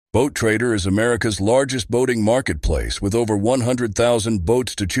Boat Trader is America's largest boating marketplace with over 100,000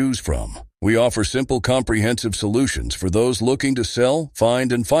 boats to choose from. We offer simple, comprehensive solutions for those looking to sell,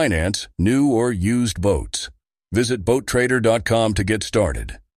 find, and finance new or used boats. Visit BoatTrader.com to get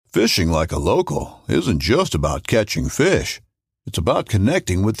started. Fishing like a local isn't just about catching fish. It's about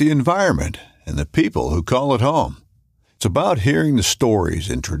connecting with the environment and the people who call it home. It's about hearing the stories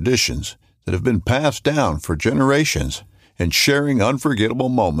and traditions that have been passed down for generations and sharing unforgettable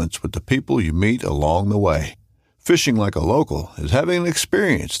moments with the people you meet along the way. Fishing like a local is having an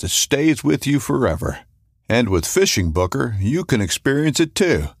experience that stays with you forever. And with Fishing Booker, you can experience it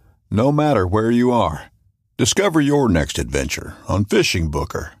too, no matter where you are. Discover your next adventure on Fishing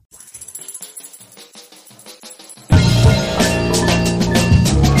Booker.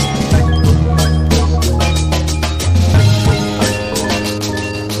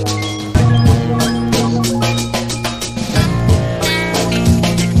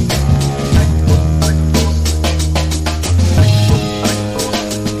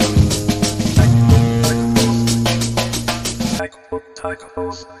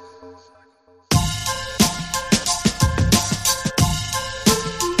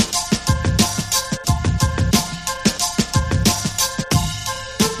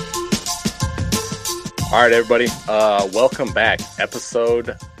 All right, everybody. Welcome back.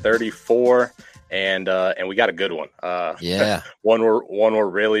 Episode 34, and we got a good one. one we're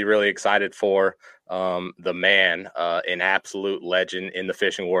really excited for. The man, an absolute legend in the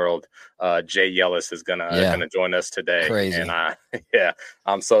fishing world, Jay Yelas is gonna join us today. Crazy. And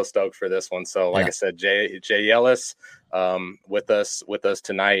I'm so stoked for this one. So, like I said, Jay Yelas, with us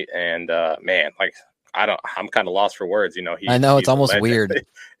tonight, and man, like. I'm kind of lost for words. You know, I know it's almost weird.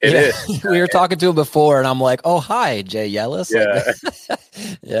 It is. We were talking to him before, and I'm like, "Oh, hi, Jay Yelas." Yeah,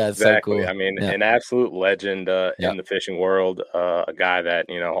 yeah, it's exactly. so cool. I mean, an absolute legend in the fishing world. A guy that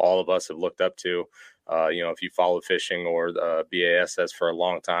all of us have looked up to. If you follow fishing or BASS for a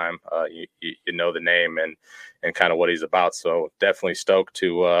long time, you know the name and kind of what he's about. So definitely stoked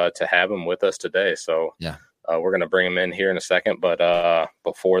to have him with us today. So yeah. We're going to bring him in here in a second. But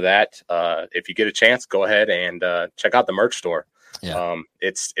before that, if you get a chance, go ahead and check out the merch store. Yeah.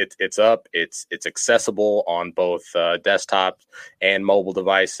 It's up. It's accessible on both desktop and mobile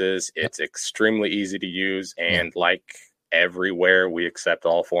devices. It's extremely easy to use. And like everywhere, we accept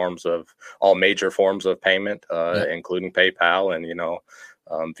all major forms of payment, including PayPal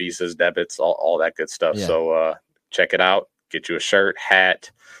and, Visas, debits, all that good stuff. Yeah. So check it out. Get you a shirt, hat,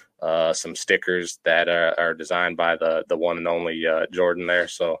 some stickers that are designed by the one and only Jordan there.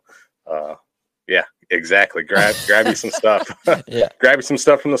 So, exactly. Grab you some stuff. Grab you some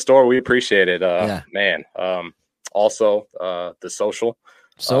stuff from the store. We appreciate it, man. Also, the social.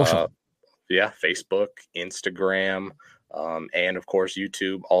 Facebook, Instagram, and of course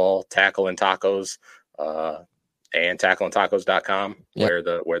YouTube. All Tackle and Tacos, and tackleandtacos.com, where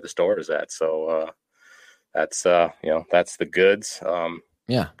the store is at. So that's the goods.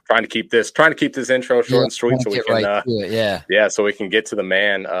 Trying to keep this intro short and sweet so we can so we can get to the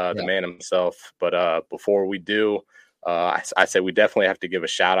man, man himself. But before we do, I say we definitely have to give a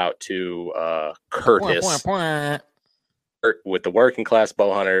shout out to Curtis with the Working Class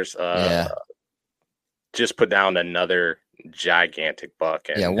Bow Hunters. Just put down another gigantic buck.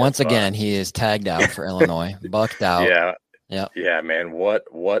 And once again, he is tagged out for Illinois, bucked out. Yeah, man. What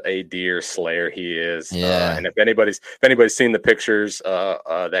a deer slayer he is. Yeah. And if anybody's seen the pictures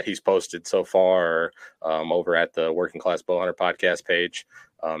that he's posted so far, over at the Working Class Bow Hunter podcast page,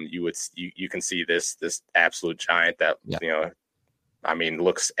 you can see this absolute giant that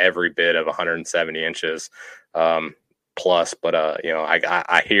looks every bit of 170 inches plus. But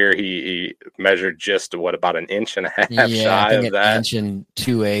I hear he measured just about an inch and a half shy of that. Inch and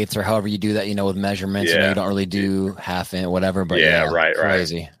 2/8 or however you do that, with measurements. You don't really do half inch, whatever. But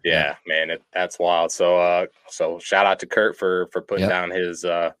crazy. Yeah, man, that's wild. So shout out to Kurt for putting down his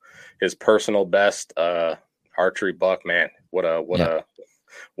personal best archery buck. Man, what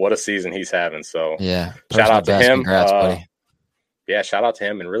a season he's having. So shout out to him. Congrats, buddy. Yeah, shout out to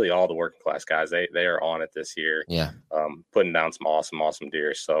him and really all the Working Class guys. They are on it this year. Yeah. Putting down some awesome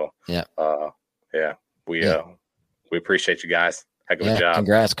deer. So we appreciate you guys. Heck of a job.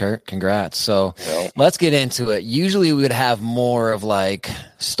 Congrats, Kurt. Congrats. So let's get into it. Usually we would have more of like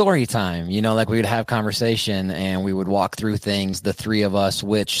story time, like we would have conversation and we would walk through things, the three of us,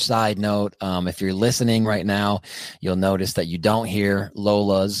 which side note, if you're listening right now, you'll notice that you don't hear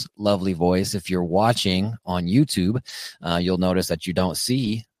Lola's lovely voice. If you're watching on YouTube, you'll notice that you don't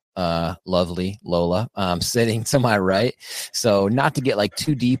see lovely Lola sitting to my right. So not to get like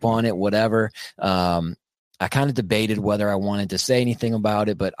too deep on it, whatever. I kind of debated whether I wanted to say anything about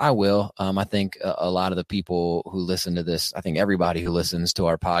it, but I will. I think a lot of the people who listen to this, I think everybody who listens to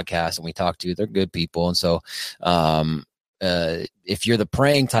our podcast and we talk to, they're good people. And so if you're the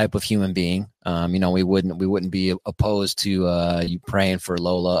praying type of human being, we wouldn't be opposed to you praying for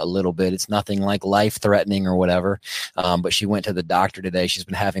Lola a little bit. It's nothing like life threatening or whatever. But she went to the doctor today. She's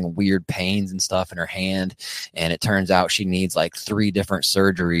been having weird pains and stuff in her hand. And it turns out she needs like 3 different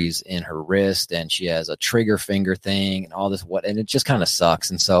surgeries in her wrist, and she has a trigger finger thing and all this, and it just kind of sucks.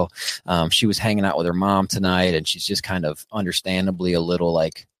 And so she was hanging out with her mom tonight, and she's just kind of understandably a little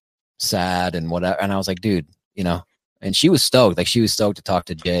like sad and whatever. And I was like, dude, and she was stoked. Like, she was stoked to talk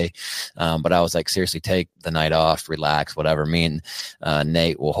to Jay. But I was like, seriously, take the night off, relax, whatever. Me and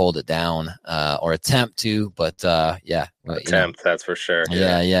Nate will hold it down or attempt to. But yeah. That's for sure.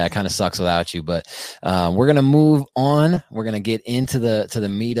 Yeah. It kind of sucks without you. But we're going to move on. We're going to get into the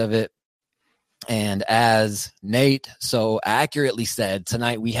meat of it. And as Nate so accurately said,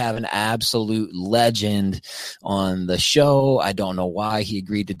 tonight we have an absolute legend on the show. I don't know why he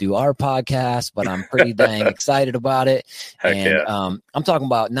agreed to do our podcast, but I'm pretty dang excited about it. Heck and yeah. I'm talking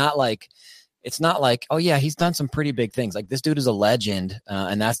about it's not like, oh yeah, he's done some pretty big things. Like, this dude is a legend,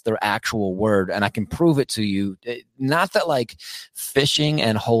 and that's the actual word. And I can prove it to you. Not that like fishing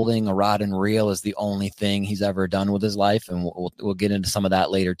and holding a rod and reel is the only thing he's ever done with his life, and we'll get into some of that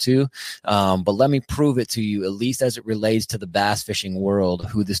later too. But let me prove it to you, at least as it relates to the bass fishing world,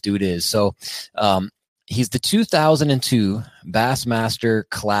 who this dude is. So he's the 2002 Bassmaster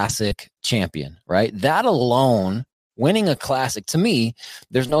Classic champion, right? That alone, winning a classic, to me,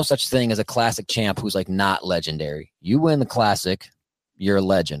 there's no such thing as a classic champ who's like not legendary. You win the classic, you're a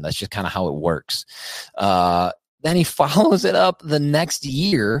legend. That's just kind of how it works. Then he follows it up the next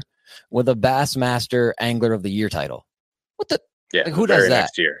year with a Bassmaster Angler of the Year title. What the? Yeah, like, who does that?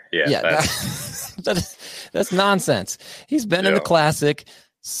 Next year. Yeah, that's nonsense. He's been in the classic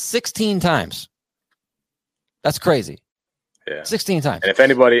 16 times. That's crazy. Yeah, 16 times. And if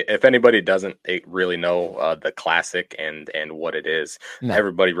anybody doesn't really know the classic and what it is,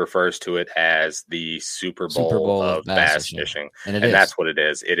 everybody refers to it as the Super Bowl of bass fishing. And that's what it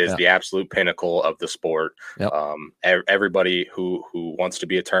is. It is the absolute pinnacle of the sport. Yep. Everybody who wants to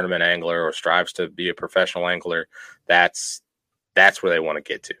be a tournament angler or strives to be a professional angler, that's where they want to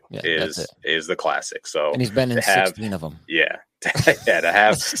get to, is the classic. So, and he's been in 16 of them. Yeah. To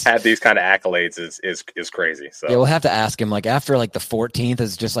have these kind of accolades is crazy. So we'll have to ask him, like, after like the 14th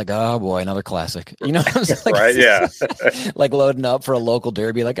is just like, oh boy, another classic, like, right? Yeah. Like loading up for a local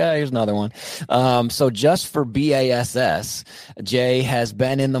derby, like, here's another one. So just for BASS, Jay has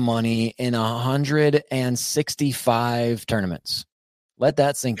been in the money in 165 tournaments. Let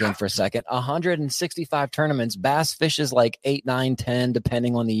that sink in for a second. 165 tournaments. Bass fishes like 8, 9, 10,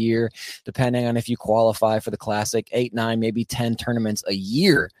 depending on the year, depending on if you qualify for the classic. 8, 9, maybe 10 tournaments a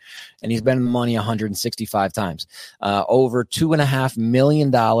year. And he's been in the money 165 times. Over $2.5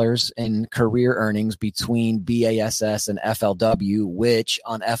 million in career earnings between BASS and FLW, which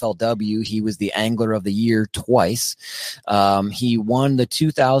on FLW, he was the Angler of the Year twice. He won the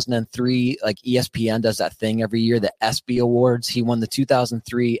 2003, like ESPN does that thing every year, the ESPY Awards. He won the 2003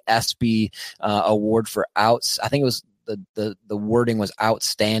 ESPY award for outs. I think it was the wording was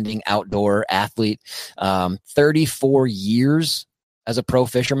outstanding outdoor athlete. 34 years as a pro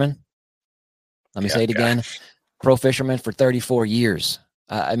fisherman. Let me say it again. Pro fisherman for 34 years.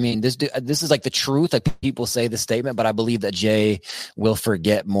 I mean, this is like the truth. Like, people say this statement, but I believe that Jay will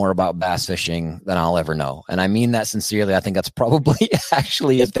forget more about bass fishing than I'll ever know. And I mean that sincerely. I think that's probably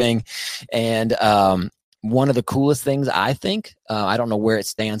actually a thing. And one of the coolest things, I think, I don't know where it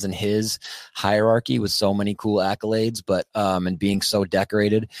stands in his hierarchy with so many cool accolades, but and being so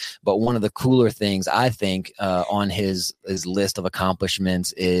decorated. But one of the cooler things, I think, on his list of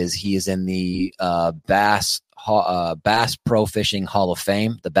accomplishments is he is in the Bass Pro Fishing Hall of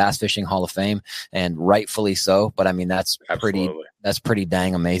Fame, the Bass Fishing Hall of Fame, and rightfully so. But I mean, that's pretty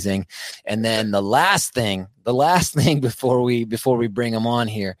dang amazing. And then the last thing before we bring him on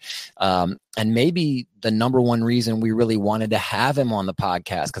here, and maybe the number one reason we really wanted to have him on the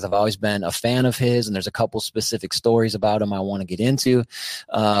podcast, because I've always been a fan of his, and there's a couple specific stories about him I want to get into.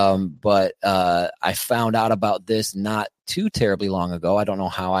 But I found out about this not too terribly long ago. I don't know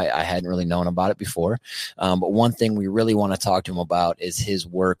how I hadn't really known about it before. But one thing we really want to talk to him about is his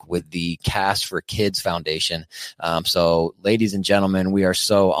work with the Cast for Kids Foundation. So ladies and gentlemen, we are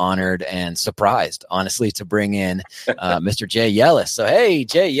so honored and surprised, honestly, to bring in Mr. Jay Yelas. So, hey,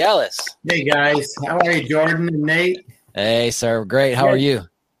 Jay Yelas. Hey, guys. How are you, Jordan and Nate? Hey, sir. Great. How are you?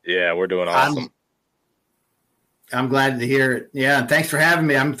 Yeah, we're doing awesome. I'm glad to hear it. Yeah, and thanks for having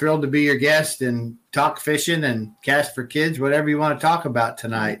me. I'm thrilled to be your guest and talk fishing and cast for kids, whatever you want to talk about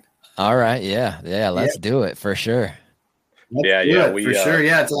tonight. All right. Yeah. Let's do it for sure. For sure.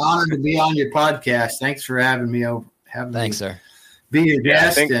 Yeah, it's an honor to be on your podcast. Thanks for having me over. Thanks, sir. Be your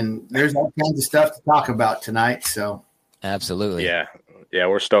guest, and there's all kinds of stuff to talk about tonight. So, absolutely. Yeah,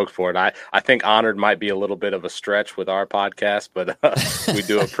 we're stoked for it. I think honored might be a little bit of a stretch with our podcast, but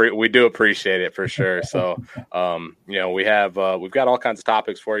we do appreciate it for sure. So, we've got all kinds of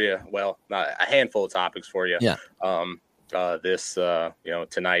topics for you. Well, not a handful of topics for you. Yeah.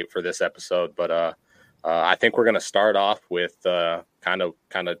 Tonight for this episode, but I think we're going to start off with kind of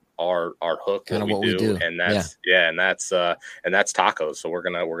our hook, kind of what we do, and that's tacos. So we're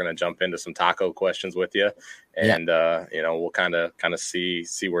gonna jump into some taco questions with you, and we'll kind of see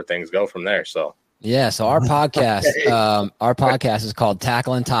where things go from there. So. Yeah, so our podcast is called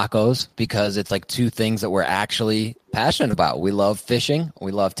Tackling Tacos because it's like two things that we're actually passionate about. We love fishing,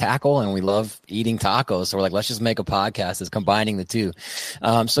 we love tackle, and we love eating tacos. So we're like, let's just make a podcast that's combining the two.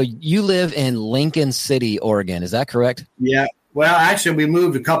 So you live in Lincoln City, Oregon. Is that correct? Yeah. Well, actually, we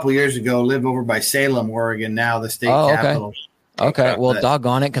moved a couple years ago, live over by Salem, Oregon now, the state capital. Okay, well,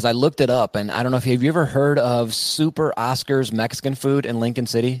 doggone it, because I looked it up, and I don't know have you ever heard of Super Oscar's Mexican Food in Lincoln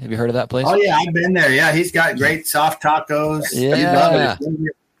City? Have you heard of that place? Oh, yeah, I've been there. Yeah, he's got great soft tacos. Yeah.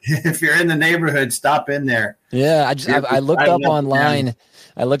 If you're in the neighborhood, stop in there. Yeah, I looked up online.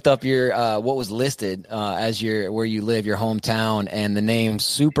 I looked up your what was listed as where you live, your hometown, and the name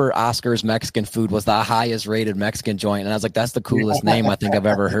Super Oscar's Mexican Food was the highest rated Mexican joint, and I was like, that's the coolest name I think I've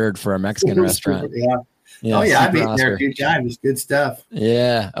ever heard for a Mexican restaurant. Yeah. Yeah, I've eaten there a few times. Good stuff.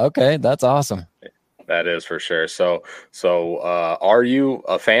 Yeah. Okay. That's awesome. That is for sure. So, are you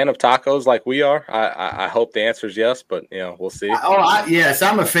a fan of tacos like we are? I hope the answer is yes, but we'll see. Yes,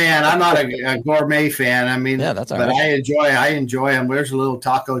 I'm a fan. I'm not a gourmet fan. I mean, yeah, that's all but right. I enjoy them. There's a little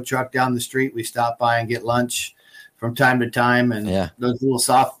taco truck down the street. We stop by and get lunch from time to time, and those little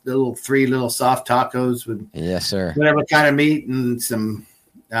soft tacos with yes, sir, whatever kind of meat and some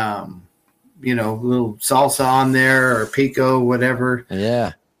little salsa on there or pico, whatever.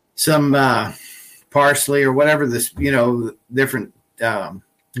 Yeah. Some parsley or whatever this, different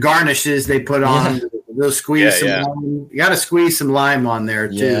garnishes they put on. They'll squeeze some lime. You got to squeeze some lime on there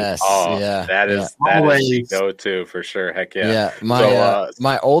too. Yes. That is go-to for sure. Heck yeah. Yeah.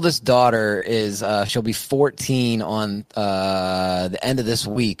 My oldest daughter is she'll be 14 on the end of this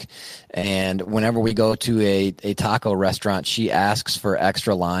week. And whenever we go to a taco restaurant, she asks for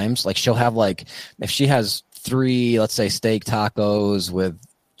extra limes. Like she'll have if she has 3, let's say steak tacos with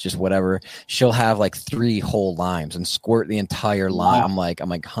just whatever, she'll have 3 whole limes and squirt the entire lime. Wow. I'm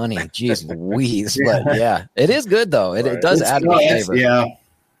like, honey, geez Louise. But yeah, it is good though. It does add to the flavor. Yeah.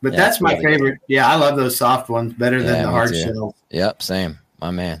 But that's my favorite. Yeah. I love those soft ones better than the hard shells. Yep. Same.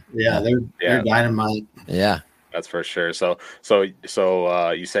 My man. Yeah. They're dynamite. Yeah. That's for sure. So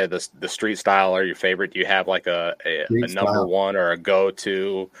you say the street style are your favorite. Do you have a number one or a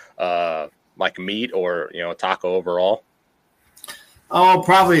go-to meat or taco overall? Oh,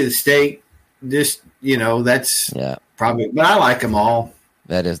 probably the steak. Just that's probably. But I like them all.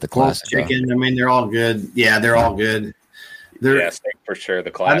 That is the classic. Chicken. I mean, they're all good. Yeah, they're all good. Steak for sure.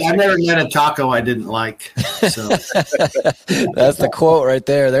 The classic. I've never met a taco I didn't like. So that's the quote right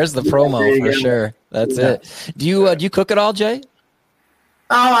there. There's the promo for sure. That's it. Do you cook at all, Jay?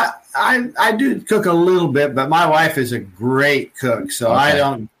 Oh, I do cook a little bit, but my wife is a great cook, so I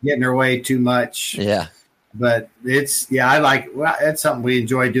don't get in her way too much. Yeah. But it's something we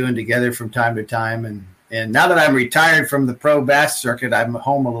enjoy doing together from time to time. And now that I'm retired from the pro bass circuit, I'm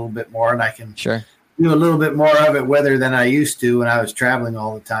home a little bit more and I can do a little bit more of it than I used to when I was traveling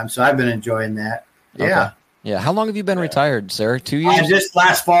all the time. So I've been enjoying that. Yeah. Okay. Yeah. How long have you been retired, sir? 2 years? Just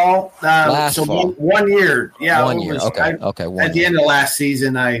last fall. Fall. 1 year. Yeah. 1 year. Okay. At the end of last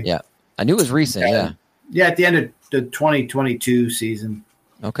season, I knew it was recent. Yeah. At the end of the 2022 season.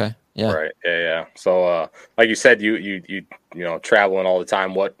 Okay. Yeah. Right. Yeah. So, like you said, you traveling all the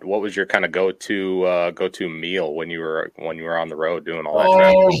time. What was your kind of go to meal when you were on the road doing all that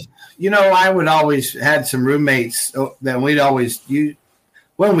traveling? I would always had some roommates that we'd always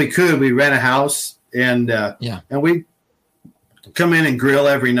when we could, we'd rent a house and we'd come in and grill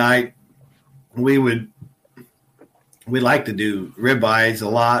every night. We like to do ribeyes a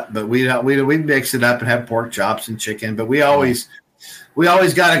lot, but we'd mix it up and have pork chops and chicken. But we always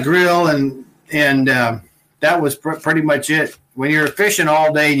got a grill, and that was pretty much it. When you're fishing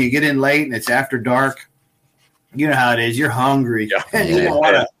all day and you get in late and it's after dark, you know how it is. You're hungry, and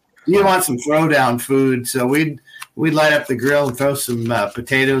you want some throwdown food. So we'd we'd light up the grill and throw some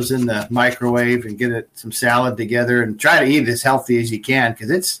potatoes in the microwave and get some salad together and try to eat as healthy as you can, because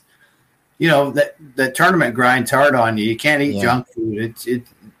it's, that tournament grinds hard on you. You can't eat junk food.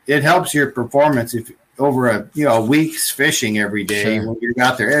 It helps your performance if over a week's fishing every day when you're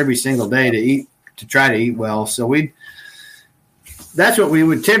out there every single day to try to eat well. So that's what we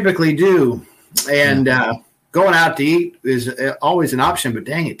would typically do. And going out to eat is always an option, but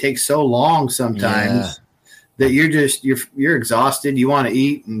dang, it takes so long sometimes that you're exhausted. You want to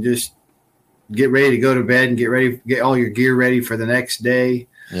eat and just get ready to go to bed and get all your gear ready for the next day.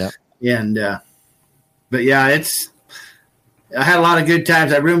 Yeah. And, but yeah, I had a lot of good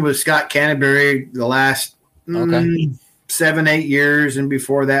times. I roomed with Scott Canterbury the last 7-8 years. And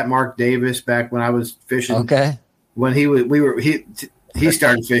before that, Mark Davis, back when I was fishing. Okay. When he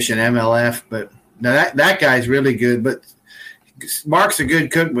started fishing MLF, but now that guy's really good, but Mark's a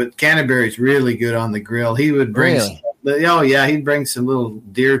good cook, but Canterbury's really good on the grill. He would bring, he'd bring some little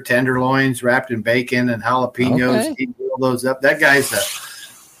deer tenderloins wrapped in bacon and jalapenos. Okay. He'd grill those up. That guy's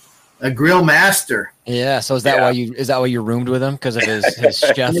a grill master. Yeah. So is that why you roomed with him? Because of his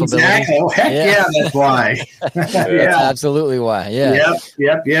chef abilities? Oh, heck yeah, that's why. That's absolutely why. Yeah.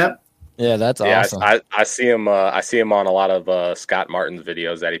 Yep. Yeah, that's awesome. I see him. I see him on a lot of Scott Martin's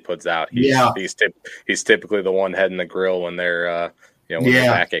videos that he puts out. He's typically the one heading the grill when they're when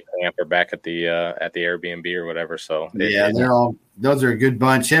they're back at camp or back at the Airbnb or whatever. So those are a good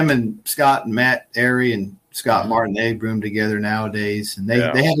bunch. Him and Scott and Matt Airy and Scott Martin, they room together nowadays, and they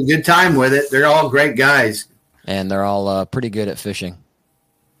have a good time with it. They're all great guys, and they're all pretty good at fishing.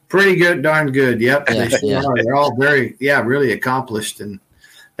 Pretty good, darn good. Yep, they sure are. They're all very really accomplished, and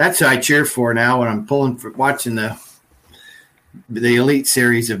that's who I cheer for now when I'm watching the Elite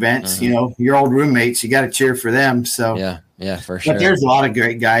Series events. Your old roommates, you got to cheer for them. So yeah, for sure. But there's a lot of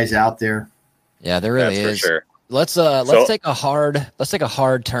great guys out there. Yeah, there really is. For sure. Let's take a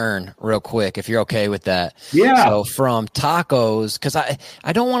hard turn real quick, if you're okay with that. Yeah. So from tacos, because I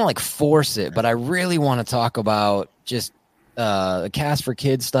don't want to force it, but I really want to talk about just the Cast for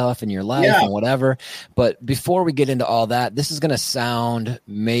Kids stuff in your life and whatever. But before we get into all that, this is going to sound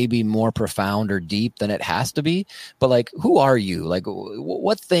maybe more profound or deep than it has to be. But who are you?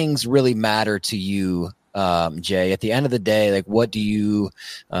 What things really matter to you, Jay? At the end of the day, what do you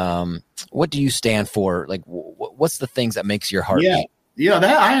stand for? What's the things that makes your heart beat?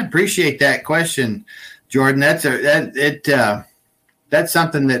 I appreciate that question, Jordan. That's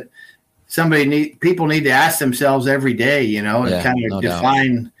something that people need to ask themselves every day, and kind of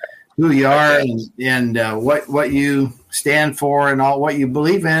define who you are and what you stand for and all what you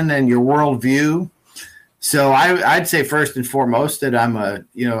believe in and your worldview. So I'd say first and foremost that I'm a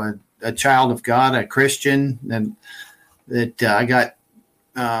child of God, a Christian, and that I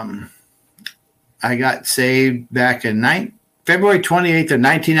got saved back in February 28th of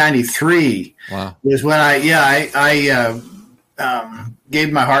 1993. Wow. Was when I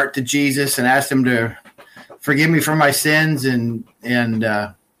gave my heart to Jesus and asked him to forgive me for my sins and kind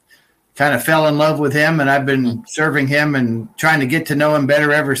of fell in love with him. And I've been serving him and trying to get to know him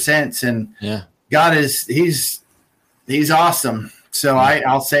better ever since. And God he's awesome. So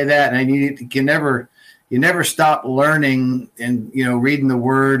I'll say that. And you never stop learning and, reading the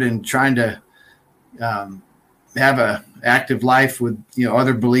word and trying to have a active life with,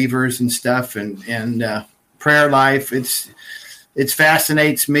 other believers and stuff and prayer life. It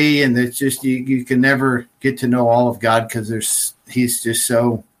fascinates me, and it's just you can never get to know all of God because he's just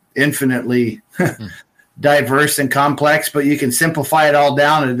so infinitely diverse and complex. But you can simplify it all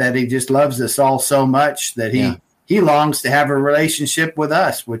down to that he just loves us all so much that he longs to have a relationship with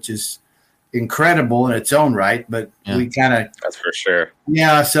us, which is incredible in its own right. But we kind of that's for sure.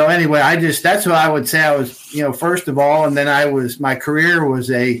 Yeah. So anyway, that's what I would say. I was first of all, and then my career was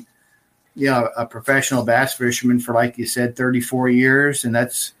a professional bass fisherman for, like you said, 34 years. And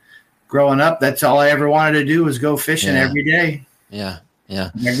that's growing up. That's all I ever wanted to do was go fishing every day. Yeah. Yeah.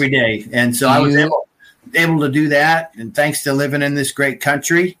 Every day. And so I was able to do that. And thanks to living in this great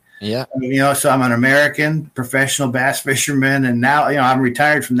country. Yeah. So I'm an American professional bass fisherman. And now, I'm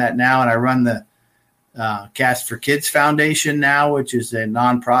retired from that now. And I run the Cast for Kids Foundation now, which is a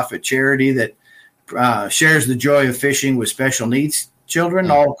nonprofit charity that shares the joy of fishing with special needs children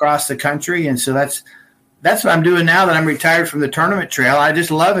all across the country. And so that's what I'm doing now that I'm retired from the tournament trail. I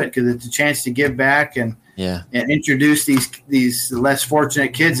just love it because it's a chance to give back and introduce these less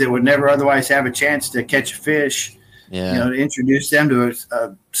fortunate kids that would never otherwise have a chance to catch a fish. To introduce them to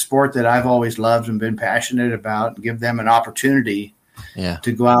a sport that I've always loved and been passionate about, and give them an opportunity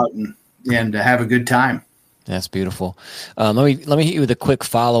to go out and have a good time. That's beautiful. Let me hit you with a quick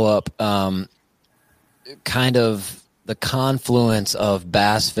follow-up. kind of the confluence of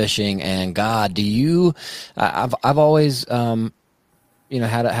bass fishing and God, I've always, had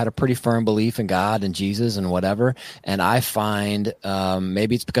a pretty firm belief in God and Jesus and whatever. And I find,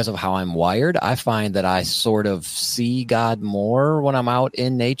 maybe it's because of how I'm wired, I find that I sort of see God more when I'm out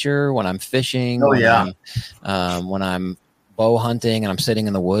in nature, when I'm fishing, when I'm bow hunting and I'm sitting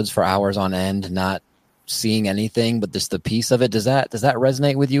in the woods for hours on end, not seeing anything, but just the peace of it. Does that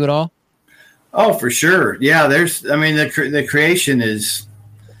resonate with you at all? Oh, for sure. Yeah. The creation is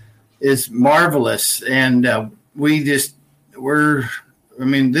marvelous. And,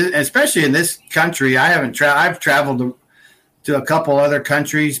 especially in this country, I've traveled to a couple other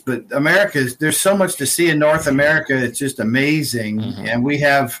countries, but there's so much to see in North America. It's just amazing. Mm-hmm. And we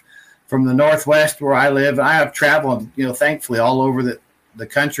have, from the Northwest where I live, I have traveled, thankfully all over the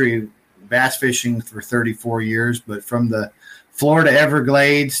country, bass fishing for 34 years, but from the Florida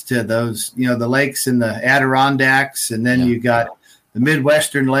Everglades to those, the lakes in the Adirondacks. And then you got the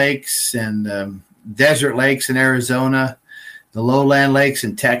Midwestern lakes and desert lakes in Arizona, the lowland lakes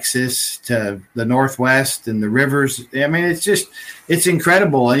in Texas to the Northwest and the rivers. I mean, it's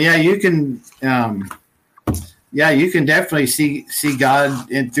incredible. And you can definitely see God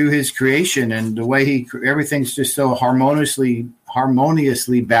through his creation and the way everything's just so harmoniously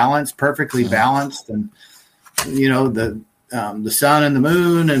balanced, perfectly balanced. And, the sun and the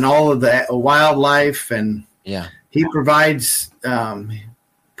moon and all of the wildlife, and he provides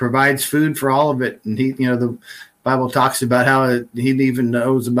food for all of it. And the Bible talks about how he even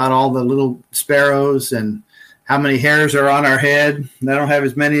knows about all the little sparrows and how many hairs are on our head. And I don't have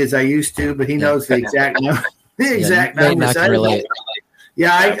as many as I used to, but he knows the exact number. Number.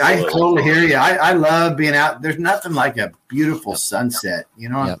 Yeah, I totally hear you. I love being out. There's nothing like a beautiful sunset,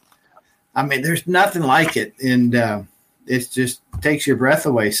 I mean, there's nothing like it. And it just takes your breath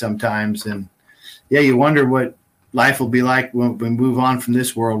away sometimes. And you wonder what life will be like when we move on from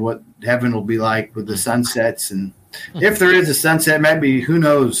this world, what heaven will be like with the sunsets. And if there is a sunset, maybe, who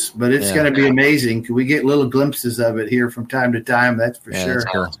knows, but it's going to be amazing. We get little glimpses of it here from time to time. That's for sure.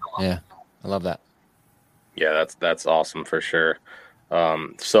 That's cool. Yeah. I love that. Yeah, that's awesome for sure.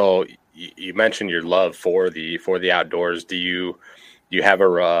 So you mentioned your love for the outdoors. Do you have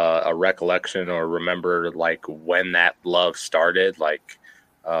a recollection or remember like when that love started, like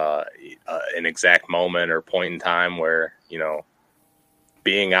an exact moment or point in time where,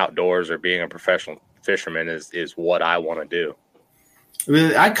 being outdoors or being a professional fisherman is what I want to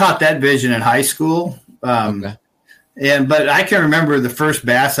do? I caught that vision in high school. But I can remember the first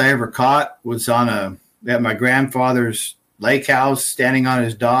bass I ever caught was at my grandfather's lake house, standing on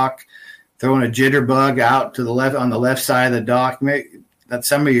his dock, throwing a jitterbug out to the left on the left side of the dock. That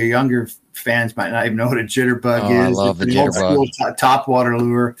some of your younger fans might not even know what a jitterbug is. I love the jitterbug. Old school top water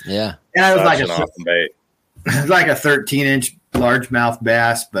lure. Yeah. And I was like a 13-inch largemouth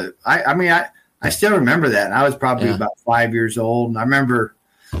bass, but I still remember that. And I was probably about 5 years old. And I remember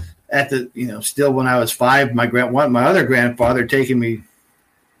still when I was 5, my other grandfather taking me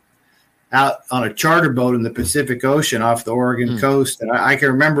out on a charter boat in the Pacific Ocean off the Oregon coast. And I can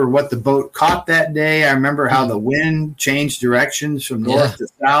remember what the boat caught that day. I remember how the wind changed directions from north to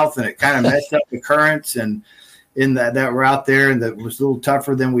south, and it kind of messed up the currents and in that were out there, and that was a little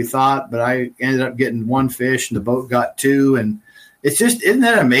tougher than we thought. But I ended up getting one fish and the boat got 2. And it's just, isn't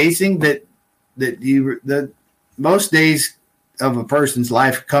that amazing that most days of a person's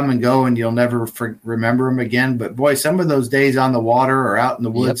life come and go and you'll never remember them again. But boy, some of those days on the water or out in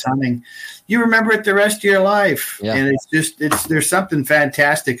the woods hunting, you remember it the rest of your life. Yeah. And there's something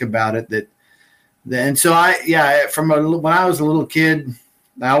fantastic about it and so when I was a little kid,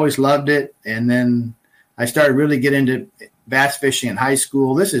 I always loved it. And then I started really getting into bass fishing in high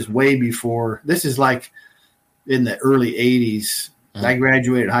school. This is like in the early 80s. I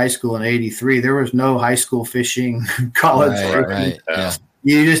graduated high school in 83. There was no high school fishing, college fishing. Right. Yeah.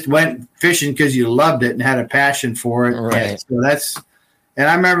 You just went fishing because you loved it and had a passion for it. Right. And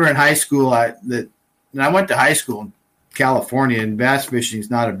I remember in high school, I went to high school in California, and bass fishing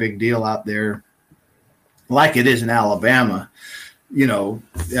is not a big deal out there like it is in Alabama.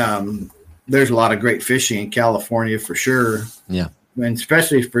 There's a lot of great fishing in California for sure. Yeah. And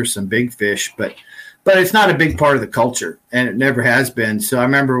especially for some big fish, but it's not a big part of the culture, and it never has been. So I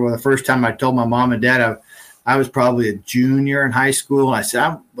remember the first time I told my mom and dad I was probably a junior in high school, and I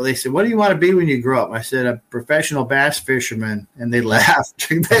said, they said, "What do you want to be when you grow up?" I said, "A professional bass fisherman," and they laughed.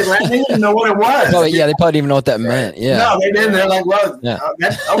 They didn't know what it was. Oh yeah, they probably didn't even know what that meant. Yeah, no, they didn't. They're like, "Well,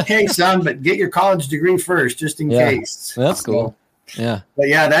 that's okay, son, but get your college degree first, just in case." Well, that's cool. Yeah, but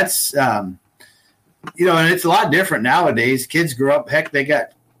that's and it's a lot different nowadays. Kids grow up. Heck, they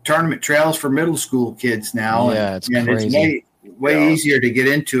got tournament trails for middle school kids now. Yeah, it's crazy. It's way easier to get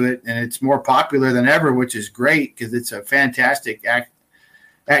into it, and it's more popular than ever, which is great because it's a fantastic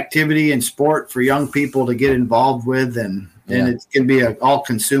activity and sport for young people to get involved with, and it can be an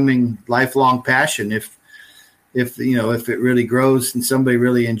all-consuming, lifelong passion if it really grows and somebody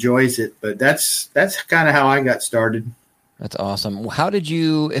really enjoys it. But that's kind of how I got started. That's awesome. How did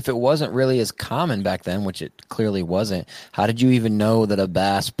you, if it wasn't really as common back then, which it clearly wasn't, how did you even know that a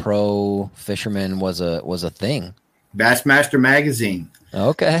Bass Pro fisherman was a thing? Bassmaster magazine.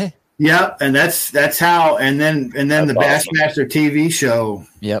 Okay. Yep, and that's how, and then the awesome. Bassmaster TV show.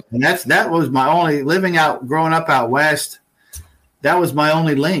 Yep. And that was my only growing up out west. That was my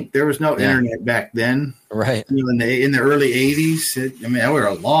only link. There was no internet back then. Right. In the early 80s. We were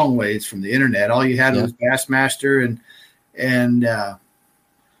a long ways from the internet. All you had was Bassmaster, and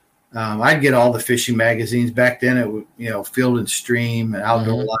I'd get all the fishing magazines back then. It was, Field and Stream and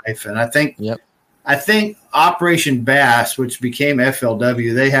Outdoor Life, and I think Operation Bass, which became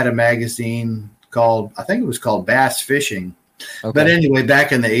FLW, they had a magazine called Bass Fishing. Okay. But anyway,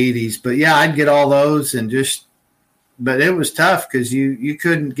 back in the 80s. But yeah, I'd get all those but it was tough because you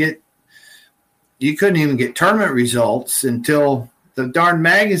couldn't even get tournament results until the darn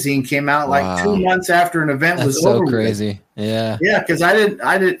magazine came out like 2 months after an event was over. So crazy. Yeah. Yeah, because I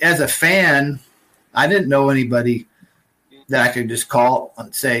didn't as a fan, I didn't know anybody that I could just call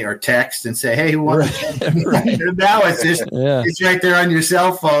and say, or text and say, hey, who won? Right. Now it's just it's right there on your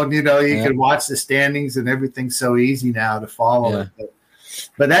cell phone. You can watch the standings and everything's so easy now to follow it.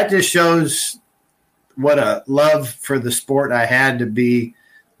 But that just shows what a love for the sport I had to be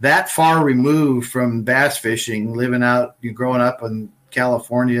that far removed from bass fishing, growing up in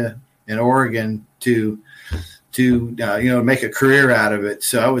California and Oregon to make a career out of it.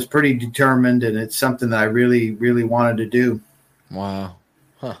 So I was pretty determined, and it's something that I really, really wanted to do. Wow.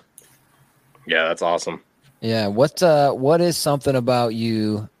 Huh. Yeah, that's awesome. Yeah. What is something about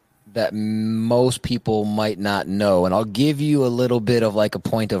you that most people might not know? And I'll give you a little bit of like a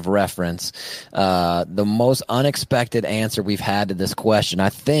point of reference. The most unexpected answer we've had to this question, I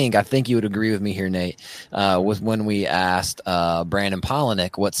think you would agree with me here, Nate, was when we asked Brandon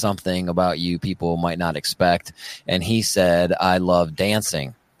Polinick what's something about you people might not expect. And he said, I love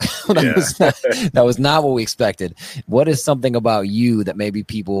dancing. That was not what we expected. What is something about you that maybe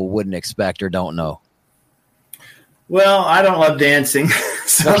people wouldn't expect or don't know? Well, I don't love dancing.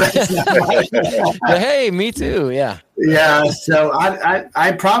 So that's not hey, me too. Yeah. Yeah. So I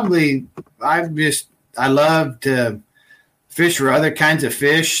love to fish for other kinds of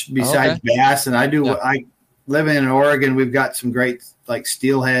fish besides bass. And I living in Oregon, we've got some great like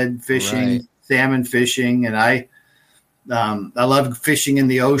steelhead fishing, salmon fishing. And I love fishing in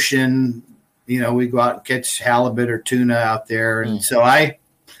the ocean. We go out and catch halibut or tuna out there. And so I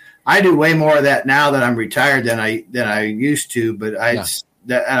do way more of that now that I'm retired than I used to, but I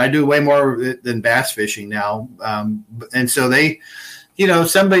do way more than bass fishing now. And so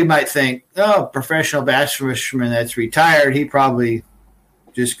somebody might think, professional bass fisherman that's retired, he probably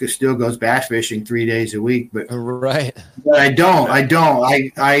just still goes bass fishing 3 days a week. But I don't. I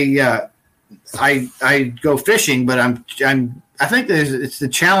go fishing, but I think it's the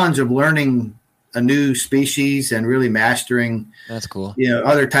challenge of learning a new species and really mastering. That's cool.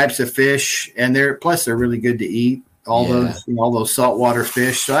 Other types of fish, and they're really good to eat. All those saltwater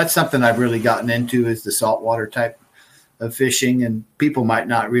fish. So that's something I've really gotten into is the saltwater type of fishing, and people might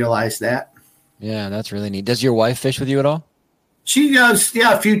not realize that. Yeah, that's really neat. Does your wife fish with you at all? She does,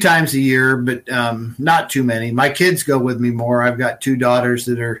 a few times a year, but not too many. My kids go with me more. I've got 2 daughters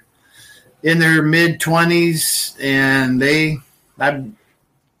that are in their mid-20s, and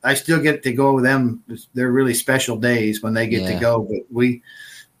I still get to go with them. They're really special days when they get to go. But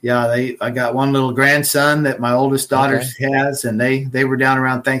I got one little grandson that my oldest daughter has, and they were down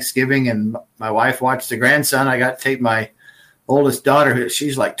around Thanksgiving, and my wife watched the grandson. I got to take my oldest daughter.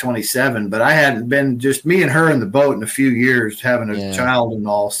 She's like 27, but I hadn't been just me and her in the boat in a few years, having a child and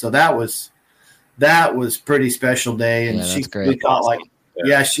all. So that was pretty special day. And we caught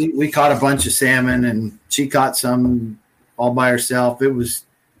we caught a bunch of salmon, and she caught some all by herself. It was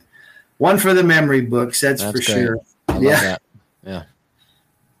one for the memory books. That's for great. Sure. I love that. Yeah.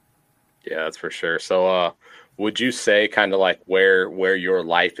 Yeah, that's for sure. So, would you say kind of like where your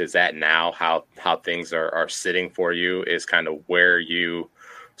life is at now, how things are sitting for you is kind of where you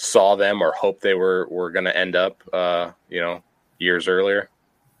saw them or hope they were going to end up, years earlier?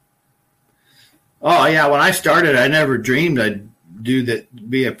 Oh yeah. When I started, I never dreamed I'd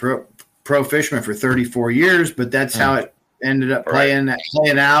be a pro fisherman for 34 years, but that's how it ended up playing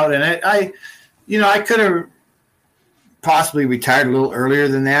out. And I could have possibly retired a little earlier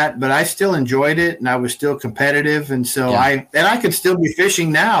than that, but I still enjoyed it and I was still competitive. And so I could still be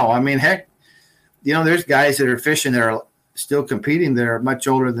fishing now. I mean, heck, there's guys that are fishing that are still competing that are much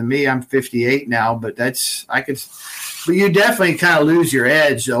older than me. I'm 58 now, but but you definitely kind of lose your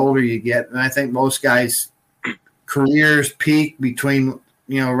edge the older you get. And I think most guys' careers peak between,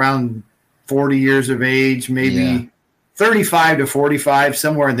 around 40 years of age, maybe 35 to 45,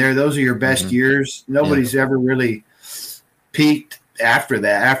 somewhere in there. Those are your best years. Nobody's ever really peaked after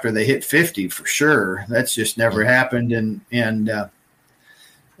that, after they hit 50 for sure. That's just never happened.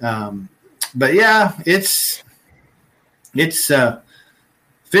 But yeah, it's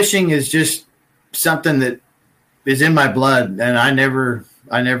fishing is just something that is in my blood, and I never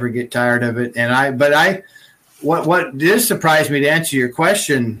get tired of it. And what did surprise me, to answer your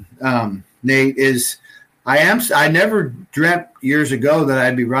question, Nate, is I never dreamt years ago that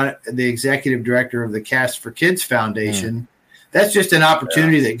I'd be running the executive director of the Cast for Kids Foundation. That's just an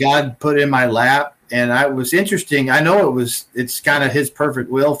opportunity that God put in my lap. And I was interesting. I know it's kind of his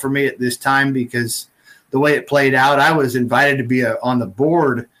perfect will for me at this time, because the way it played out, I was invited to be on the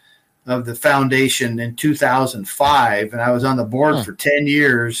board of the foundation in 2005. And I was on the board for 10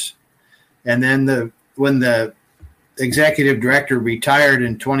 years. And then when the executive director retired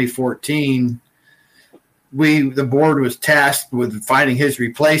in 2014, the board was tasked with finding his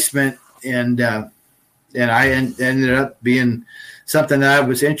replacement. And I ended up being something that I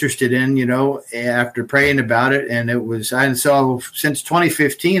was interested in, after praying about it. And so since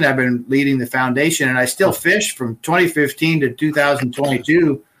 2015, I've been leading the foundation, and I still fish from 2015 to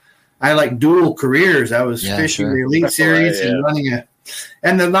 2022. I had like dual careers. I was fishing the Elite Series and running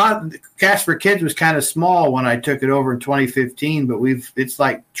the Cast for Kids was kind of small when I took it over in 2015, but it's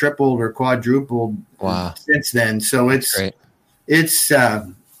like tripled or quadrupled since then. So it's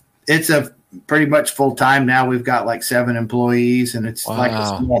a pretty much full time now. We've got like 7 employees, and it's like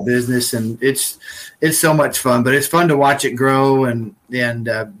a small business, and it's so much fun. But it's fun to watch it grow and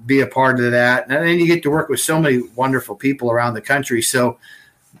be a part of that. And then you get to work with so many wonderful people around the country. So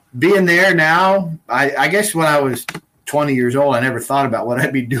being there now, I guess when I was 20 years old, I never thought about what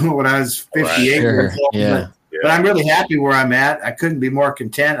I'd be doing when I was 58 years old. But I'm really happy where I'm at. I couldn't be more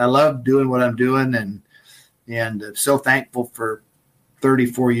content. I love doing what I'm doing, and so thankful for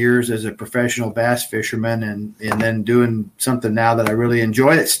 34 years as a professional bass fisherman, and then doing something now that I really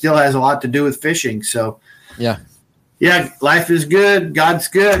enjoy. It still has a lot to do with fishing. So yeah, life is good. God's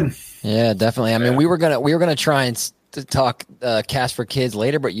good. Yeah, definitely. I mean, we were gonna try and to talk Cast for Kids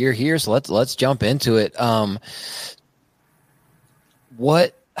later, but you're here, so let's jump into it.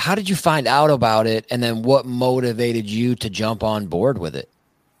 How did you find out about it, and then what motivated you to jump on board with it?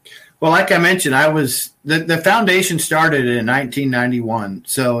 Well, like I mentioned, the foundation started in 1991,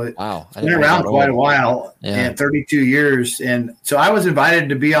 so it's been around quite a while, and 32 years. And so I was invited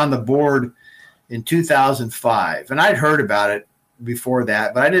to be on the board in 2005, and I'd heard about it before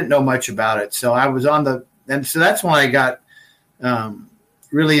that, but I didn't know much about it. So I was and so that's when I got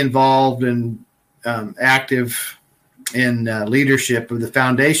really involved and active in leadership of the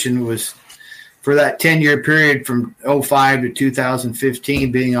foundation. Was for that 10-year period from 2005 to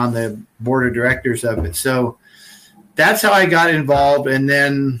 2015, being on the board of directors of it. So that's how I got involved. And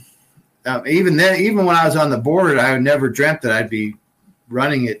then even when I was on the board, I never dreamt that I'd be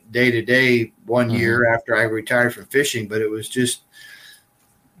running it day to day one year after I retired from fishing. But it was just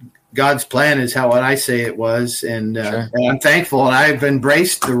God's plan is what I say it was. And I'm thankful, and I've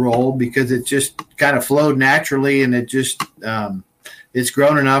embraced the role because it just kind of flowed naturally, and it just it's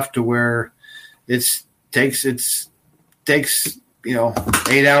grown enough to where it takes 8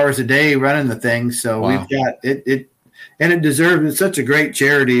 hours a day running the thing. So we've got it, and it deserves. It's such a great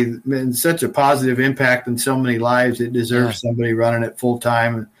charity and such a positive impact on so many lives. It deserves somebody running it full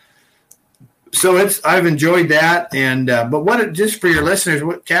time. So I've enjoyed that. And but just for your listeners,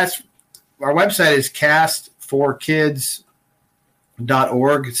 our website is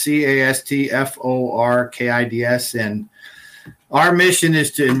castforkids.org, CASTFORKIDS, and our mission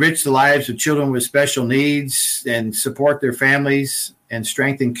is to enrich the lives of children with special needs and support their families and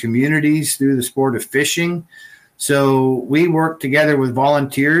strengthen communities through the sport of fishing. So we work together with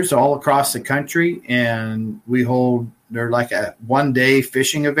volunteers all across the country, and they're like a one-day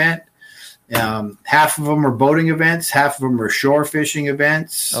fishing event. Half of them are boating events, half of them are shore fishing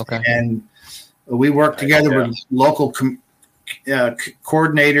events. Okay. And we work together with local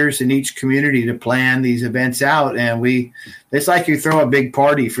coordinators in each community to plan these events out. And it's like you throw a big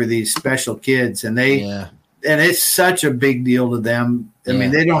party for these special kids, and and it's such a big deal to them. I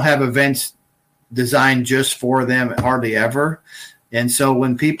mean, they don't have events designed just for them hardly ever. And so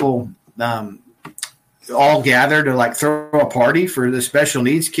when people, all gather to like throw a party for the special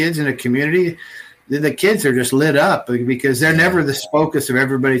needs kids in the community, the kids are just lit up because they're never the focus of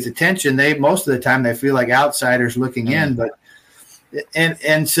everybody's attention. Most of the time they feel like outsiders looking in,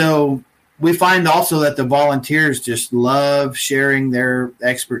 and so we find also that the volunteers just love sharing their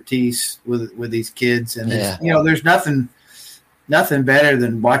expertise with these kids. And there's nothing better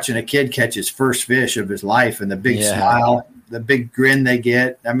than watching a kid catch his first fish of his life and the big smile, the big grin they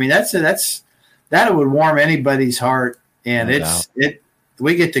get. I mean, that would warm anybody's heart. And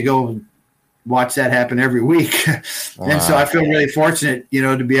we get to go watch that happen every week. Wow. And so I feel really fortunate,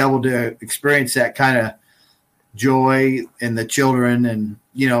 to be able to experience that kind of joy in the children. And,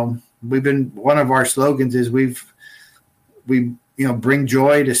 one of our slogans is we bring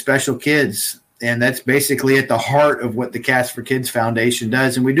joy to special kids. And that's basically at the heart of what the Cats for Kids Foundation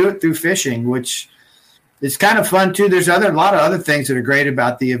does. And we do it through fishing, which is kind of fun too. There's a lot of other things that are great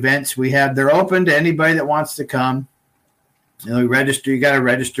about the events we have. They're open to anybody that wants to come. You got to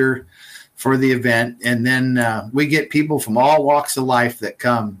register for the event. And then we get people from all walks of life that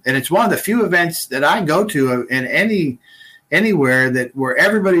come. And it's one of the few events that I go to in anywhere where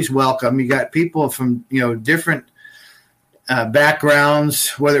everybody's welcome. You got people from, different backgrounds,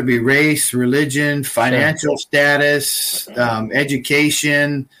 whether it be race, religion, financial status,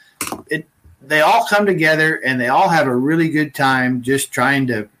 education. They all come together and they all have a really good time just trying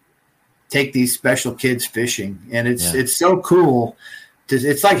to take these special kids fishing. And it's so cool.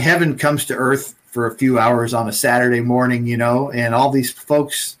 It's like heaven comes to earth for a few hours on a Saturday morning, and all these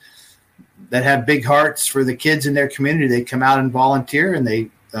folks that have big hearts for the kids in their community, they come out and volunteer, and they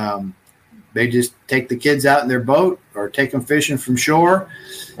just take the kids out in their boat or take them fishing from shore.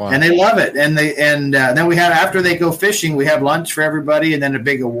 Wow. And they love it. And then we have, after they go fishing, we have lunch for everybody, and then a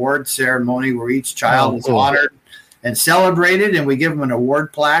big award ceremony where each child is honored and celebrated, and we give them an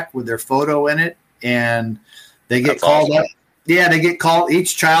award plaque with their photo in it, and they get called up. Yeah, they get called.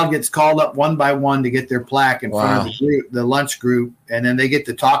 Each child gets called up one by one to get their plaque in front of the lunch group, and then they get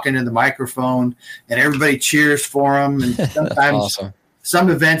to talk into the microphone, and everybody cheers for them. And sometimes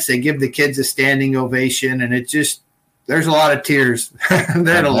some events they give the kids a standing ovation, and there's a lot of tears, and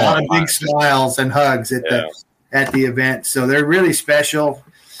a lot of big smiles and hugs at the event. So they're really special.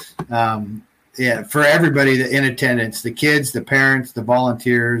 For everybody in attendance, the kids, the parents, the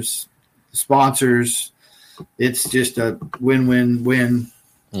volunteers, the sponsors. It's just a win-win-win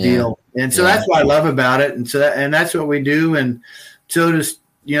deal. And so that's what I love about it. And so that's what we do. And so just,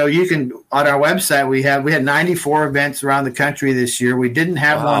 you can, on our website, we had 94 events around the country this year. We didn't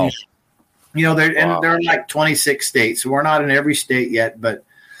have one, they're in like 26 states. So we're not in every state yet, but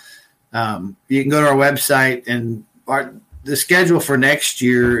you can go to our website, and the schedule for next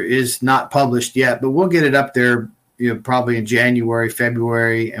year is not published yet, but we'll get it up there, probably in January,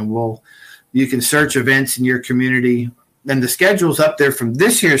 February, and you can search events in your community. And the schedule's up there from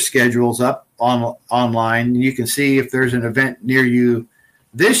this year's schedule's up online. You can see if there's an event near you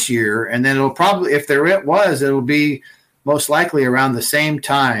this year. And then it'll probably, if it'll be most likely around the same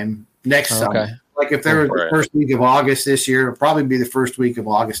time next summer. Like if there was the first week of August this year, it'll probably be the first week of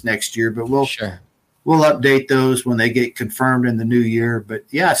August next year. But we'll update those when they get confirmed in the new year. But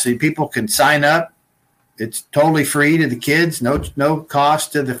so people can sign up. It's totally free to the kids, no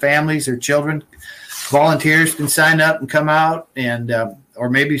cost to the families or children. Volunteers can sign up and come out, and or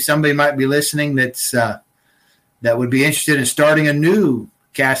maybe somebody might be listening that would be interested in starting a new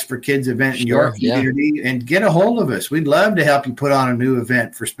Cats for Kids event in your community, and get a hold of us. We'd love to help you put on a new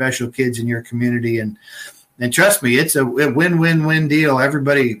event for special kids in your community, and trust me, it's a win-win-win deal.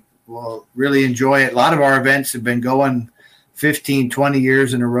 Everybody will really enjoy it. A lot of our events have been going 15, 20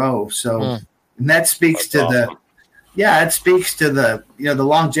 years in a row, so. And that speaks to it speaks to the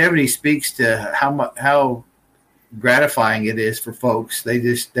longevity speaks to how gratifying it is for folks.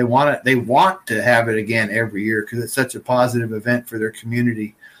 They want to have it again every year because it's such a positive event for their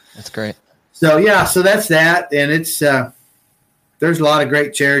community. That's great. So so that's that. And it's, there's a lot of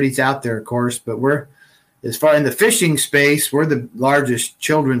great charities out there, of course, but as far in the fishing space, we're the largest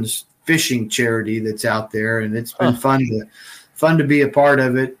children's fishing charity that's out there. And it's been fun to be a part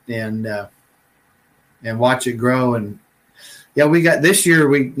of it and watch it grow. And we got this year,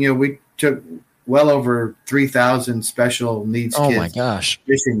 we took well over 3,000 special needs kids. Oh my gosh.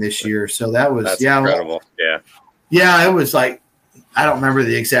 Fishing this year. So that's incredible. It was like, I don't remember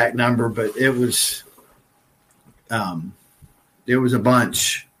the exact number, but it was a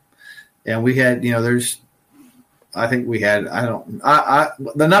bunch. And we had, the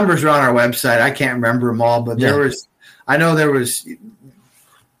numbers are on our website. I can't remember them all, but there was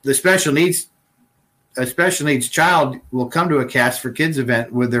the special needs a special needs child will come to a Cast for Kids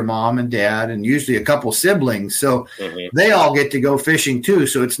event with their mom and dad and usually a couple siblings. So they all get to go fishing too.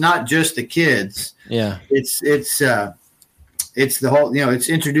 So it's not just the kids. Yeah. It's the whole, it's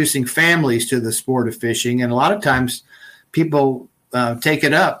introducing families to the sport of fishing. And a lot of times people take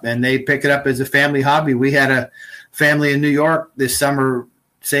it up and they pick it up as a family hobby. We had a family in New York this summer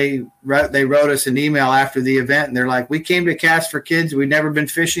they wrote us an email after the event and they're like, we came to Cast for Kids. We'd never been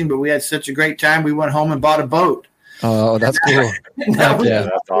fishing, but we had such a great time. We went home and bought a boat. Oh, that's cool.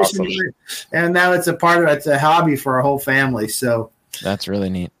 That's awesome. And now it's it's a hobby for our whole family. So that's really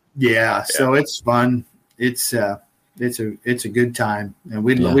neat. Yeah. So it's fun. It's a good time and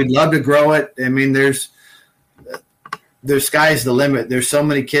we'd love to grow it. I mean, there's sky's the limit. There's so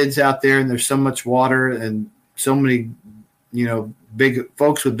many kids out there and there's so much water and so many, big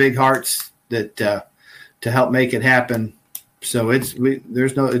folks with big hearts that to help make it happen. So it's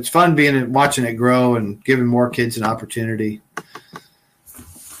fun watching it grow and giving more kids an opportunity.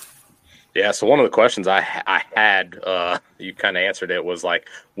 Yeah. So one of the questions I had, you kind of answered it, was like,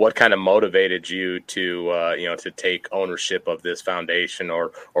 what kind of motivated you to, to take ownership of this foundation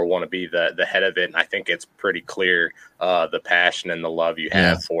or want to be the head of it? And I think it's pretty clear, the passion and the love you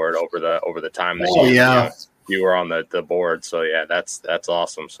have for it over the time that you were on the board. So yeah, that's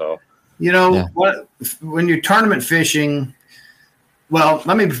awesome. So, when you're tournament fishing, well,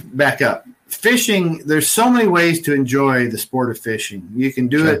 let me back up. Fishing, there's so many ways to enjoy the sport of fishing. You can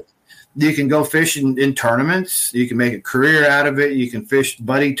do it. You can go fishing in tournaments. You can make a career out of it. You can fish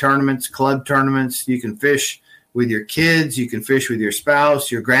buddy tournaments, club tournaments. You can fish with your kids. You can fish with your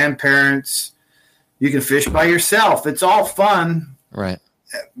spouse, your grandparents. You can fish by yourself. It's all fun. Right.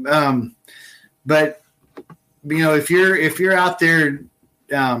 But if you're out there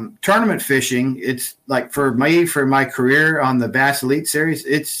tournament fishing, it's like for my career on the Bass Elite Series,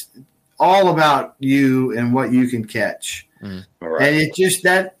 it's all about you and what you can catch. Right. And it's just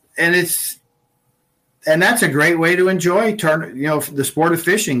that. And that's a great way to enjoy the sport of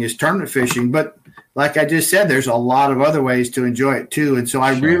fishing is tournament fishing. But like I just said, there's a lot of other ways to enjoy it too. And so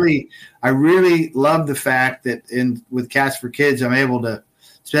I really love the fact that with Cast for Kids, I'm able to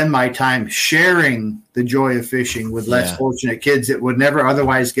spend my time sharing the joy of fishing with less fortunate kids that would never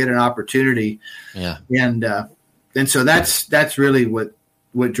otherwise get an opportunity. Yeah. And so that's really what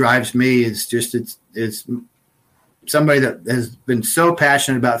drives me is just it's somebody that has been so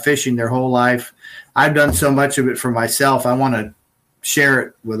passionate about fishing their whole life. I've done so much of it for myself. I want to share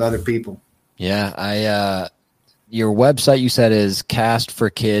it with other people. Yeah. Your website you said is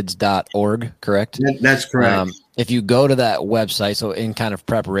castforkids.org, correct? That's correct. If you go to that website, so in kind of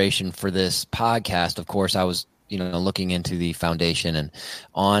preparation for this podcast, of course, I was looking into the foundation, and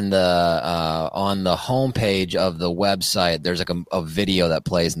on the homepage of the website, there's like a video that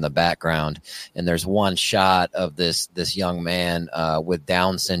plays in the background, and there's one shot of this young man with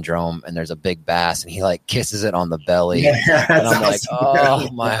Down syndrome, and there's a big bass, and he like kisses it on the belly, and I'm like, oh,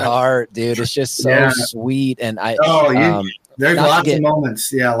 my heart, dude, it's just so sweet, and there's lots of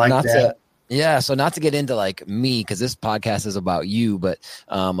moments, like that. So not to get into like me, because this podcast is about you, but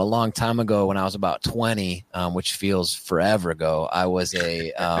a long time ago when I was about 20, which feels forever ago, I was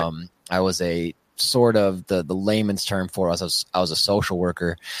a sort of the layman's term for us. I was a social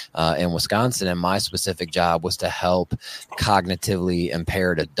worker in Wisconsin, and my specific job was to help cognitively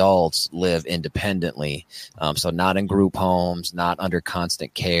impaired adults live independently. So not in group homes, not under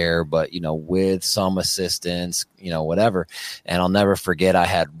constant care, but, with some assistance, whatever. And I'll never forget, I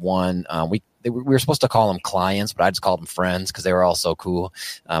had one, we were supposed to call them clients, but I just called them friends because they were all so cool.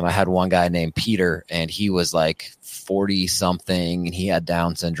 I had one guy named Peter, and he was like 40 something, and he had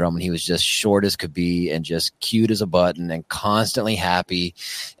Down syndrome, and he was just short as could be and just cute as a button and constantly happy.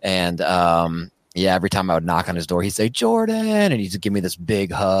 And every time I would knock on his door, he'd say, Jordan, and he'd just give me this big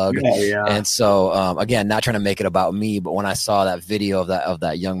hug. And so, again, not trying to make it about me, but when I saw that video of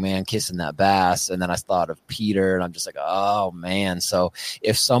that young man kissing that bass, and then I thought of Peter, and I'm just like, oh man. So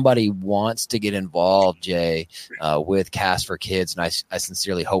if somebody wants to get involved, Jay, with Cast for Kids, and I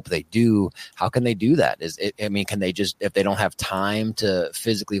sincerely hope they do, how can they do that? Can they just, if they don't have time to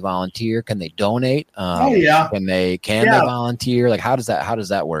physically volunteer, can they donate? Can they volunteer? Like, how does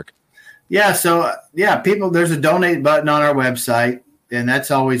that work? Yeah. So people, there's a donate button on our website, and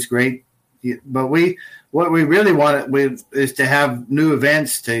that's always great. But what we really want is to have new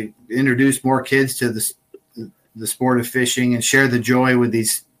events to introduce more kids to the sport of fishing and share the joy with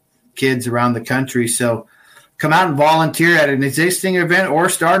these kids around the country. So come out and volunteer at an existing event or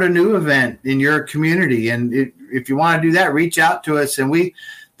start a new event in your community. And if you want to do that, reach out to us. And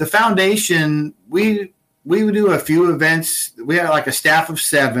the foundation, we do a few events. We have like a staff of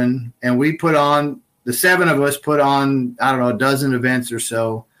 7, and we put on the 7 of us put on, I don't know, a dozen events or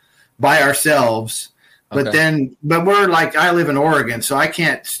so by ourselves. But we're like, I live in Oregon, so I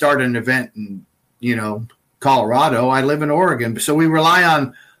can't start an event in, Colorado. I live in Oregon. So we rely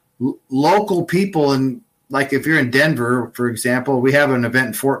on local people. And like if you're in Denver, for example, we have an event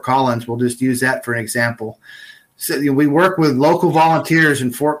in Fort Collins. We'll just use that for an example. So we work with local volunteers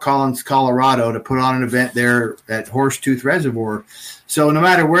in Fort Collins, Colorado, to put on an event there at Horsetooth Reservoir. So no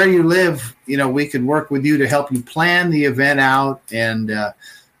matter where you live, we could work with you to help you plan the event out. And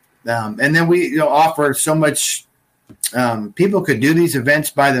then we offer so much. People could do these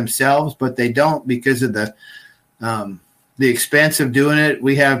events by themselves, but they don't because of the expense of doing it.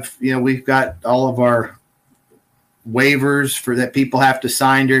 We have, we've got all of our waivers for that people have to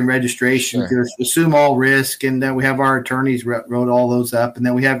sign during registration to assume all risk, and then we have our attorneys wrote all those up, and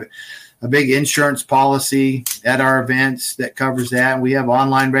then we have a big insurance policy at our events that covers that. And we have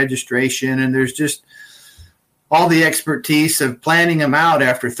online registration, and there's just all the expertise of planning them out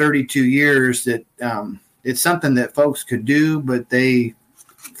after 32 years that it's something that folks could do, but they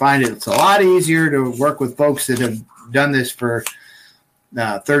find it's a lot easier to work with folks that have done this for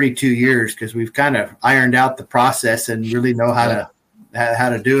 32 years, because we've kind of ironed out the process and really know how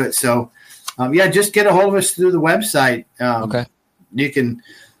to do it. So, just get a hold of us through the website. You can.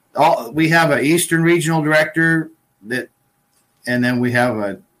 We have an Eastern Regional Director and then we have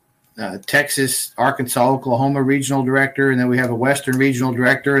a Texas, Arkansas, Oklahoma Regional Director, and then we have a Western Regional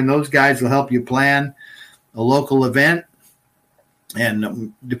Director, and those guys will help you plan a local event,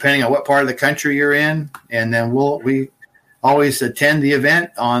 and depending on what part of the country you're in, and then we always attend the event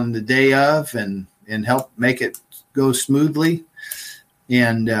on the day of and help make it go smoothly.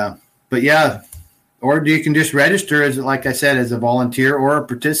 And or you can just register as, like I said, as a volunteer or a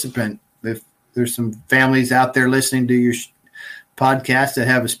participant. If there's some families out there listening to your podcast that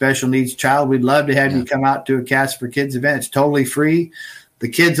have a special needs child, we'd love to have you come out to a Cast for Kids event. It's totally free. The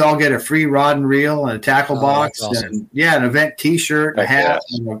kids all get a free rod and reel and a tackle box, awesome. and an event T-shirt, a hat,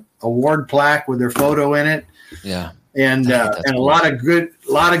 and an award plaque with their photo in it. Yeah, and cool. a lot of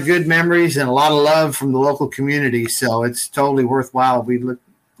good memories and a lot of love from the local community. So it's totally worthwhile. We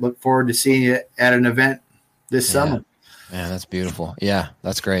look forward to seeing you at an event this summer. Man, that's beautiful. Yeah,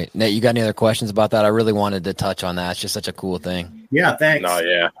 that's great. Nate, you got any other questions about that? I really wanted to touch on that. It's just such a cool thing. Yeah, thanks. No,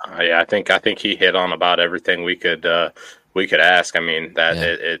 yeah. I think he hit on about everything we could ask. I mean,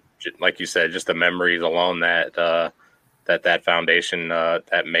 it like you said, just the memories alone that foundation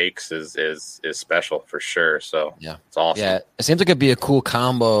that makes is special for sure. So it's awesome. Yeah, it seems like it'd be a cool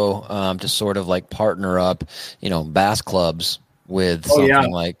combo to sort of like partner up, bass clubs with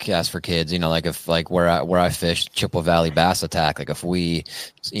something like Cast for Kids. Like if where I fish, Chippewa Valley Bass Attack, like if we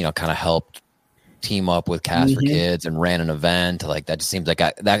kind of helped team up with Cast for Kids and ran an event, like that just seems like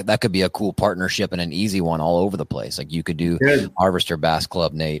that could be a cool partnership and an easy one all over the place. Like you could do Harvester Bass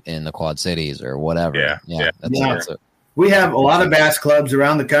Club, Nate, in the Quad Cities or whatever. We have a lot of bass clubs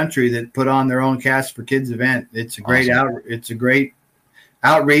around the country that put on their own Cast for Kids event. It's a great it's a great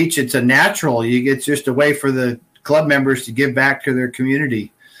outreach. It's a natural. It's just a way for the club members to give back to their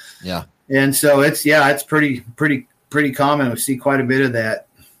community. Yeah. And so it's pretty common. We see quite a bit of that.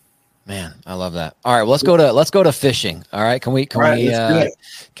 Man, I love that. All right, well, let's go to fishing. All right, can we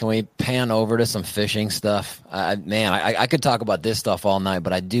pan over to some fishing stuff? I could talk about this stuff all night,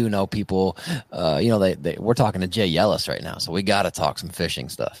 but I do know people. We're talking to Jay Yelas right now, so we got to talk some fishing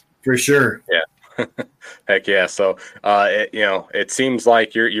stuff for sure. Yeah, heck yeah. So, it seems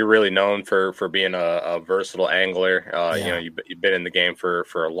like you're really known for being a versatile angler. You've been in the game for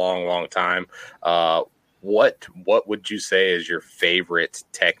a long time. What would you say is your favorite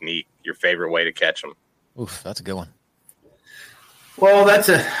technique, your favorite way to catch them? Oof, that's a good one. Well,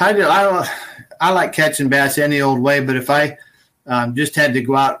 I like catching bass any old way, but if I just had to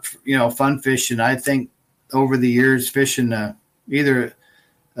go out, fun fishing, I think over the years fishing either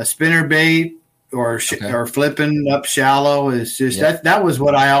a spinner bait or flipping up shallow is just that was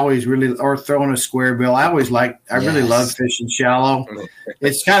what I always really, or throwing a square bill. I really love fishing shallow.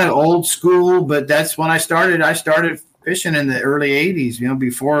 It's kind of old school, but that's when I started. I started fishing in the early 80s,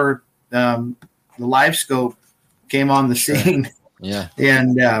 before the live scope came on the scene. Yeah.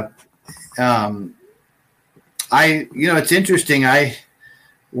 And it's interesting.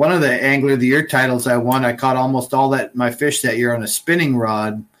 One of the Angler of the Year titles I won, I caught almost all my fish that year on a spinning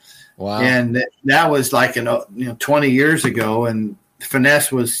rod. Wow. And that was 20 years ago, and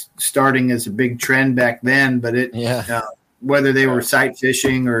finesse was starting as a big trend back then, but whether they were sight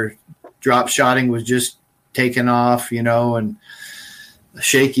fishing or drop shotting was just taking off, and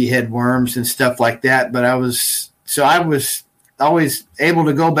shaky head worms and stuff like that. But I was always able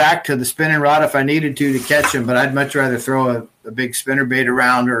to go back to the spinning rod if I needed to catch them, but I'd much rather throw a big spinnerbait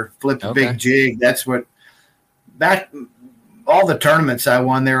around or flip a big jig. That's what all the tournaments I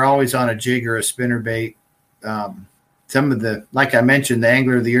won, they were always on a jig or a spinnerbait. Some of the, like I mentioned, the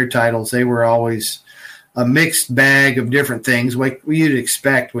Angler of the Year titles, they were always a mixed bag of different things. Like you'd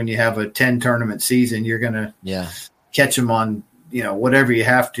expect when you have a 10 tournament season, you're going to catch them on, whatever you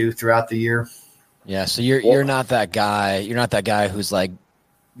have to throughout the year. Yeah. So you're not that guy. You're not that guy who's like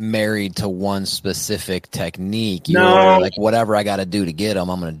married to one specific technique. You're like, whatever I got to do to get them,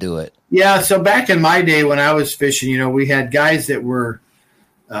 I'm going to do it. Yeah. So back in my day when I was fishing, we had guys that were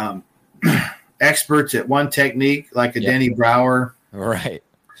experts at one technique, like a Denny Brower. Right.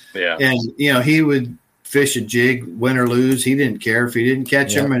 Yeah. And, he would fish a jig, win or lose. He didn't care if he didn't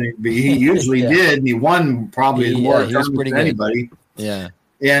catch him. And he usually did. And he won probably more times than anybody. Yeah.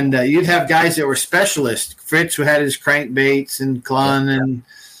 And you'd have guys that were specialists. Fritz, who had his crankbaits, and Klun and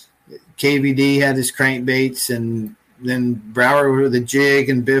KVD had his crankbaits, and then Brower with the jig,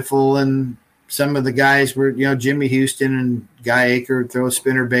 and Biffle, and some of the guys were, Jimmy Houston and Guy Aker would throw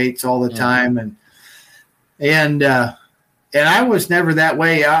spinner baits all the time. And I was never that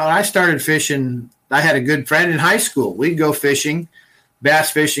way. I started fishing. I had a good friend in high school. We'd go fishing, bass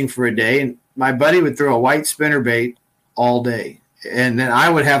fishing for a day, and my buddy would throw a white spinner bait all day. And then I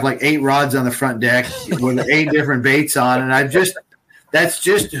would have like 8 rods on the front deck with 8 different baits on. And that's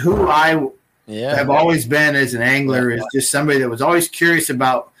just who I have always been as an angler, is just somebody that was always curious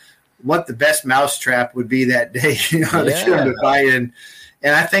about what the best mousetrap would be that day, to bite in.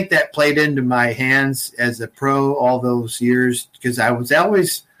 And I think that played into my hands as a pro all those years, because I was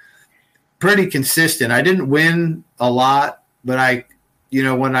always pretty consistent. I didn't win a lot, but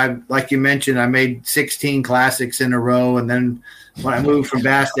when I, like you mentioned, I made 16 classics in a row. And then when I moved from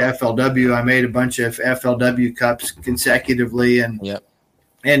bass to FLW, I made a bunch of FLW cups consecutively. And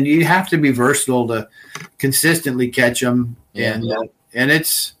you have to be versatile to consistently catch them. And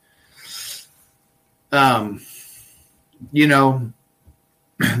it's, the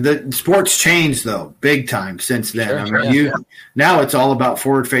sport's changed though, big time since then. Sure, now it's all about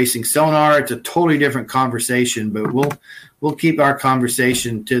forward-facing sonar. It's a totally different conversation, but we'll keep our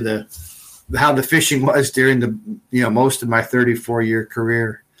conversation to how the fishing was during the most of my 34-year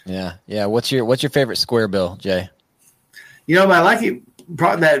career. Yeah. What's your favorite square bill, Jay?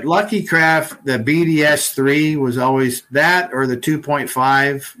 That Lucky Craft, the BDS 3 was always that, or the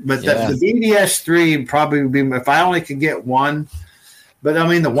 2.5. But the BDS 3 probably would be, if I only could get one. But I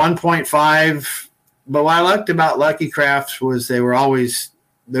mean, the 1.5. But what I liked about Lucky Crafts was they would always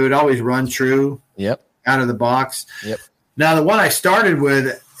run true. Out of the box. Now the one I started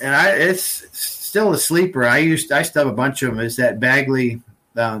with, and it's still a sleeper. I still have a bunch of them. Is that Bagley,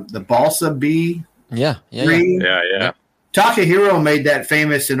 the Balsa B? Yeah. Takahiro made that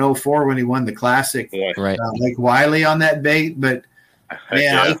famous in 2004 when he won the Classic, right? Lake Wiley on that bait. But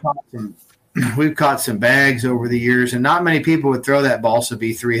we've caught some bags over the years, and not many people would throw that Balsa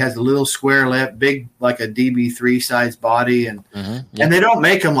B3. It has a little square lip, big, like a DB3 size body, and they don't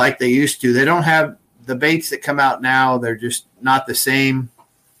make them like they used to. They don't have the baits that come out now. They're just not the same.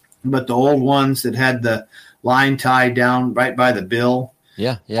 But the old ones that had the line tied down right by the bill,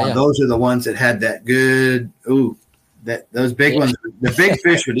 those are the ones that had that good. Those big ones, the big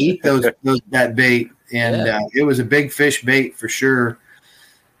fish would eat that bait, and it was a big fish bait for sure.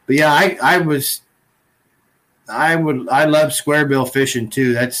 But I love square bill fishing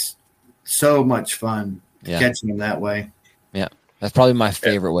too. That's so much fun catching them that way. Yeah. That's probably my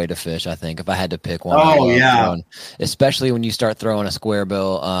favorite way to fish, I think, if I had to pick one. Especially when you start throwing a square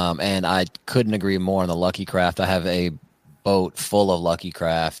bill. And I couldn't agree more on the Lucky Craft. I have a boat full of Lucky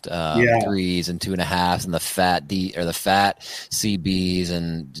Craft 3s and 2.5s, and the fat CBs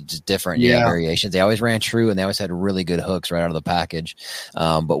and just different variations. They always ran true, and they always had really good hooks right out of the package.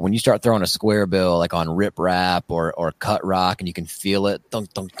 But when you start throwing a square bill like on Rip Rap or Cut Rock, and you can feel it,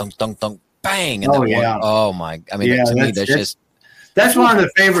 thunk, thunk, thunk, thunk, thunk, bang! And to me, that's one of the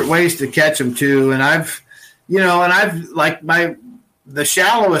favorite ways to catch them too. And I've like the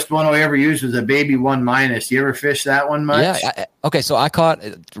shallowest one I ever used was a baby 1-. You ever fish that one much? Yeah. Okay. So I caught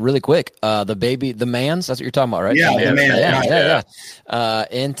really quick, the Mans. That's what you're talking about, right? Yeah. The Mans. Yeah.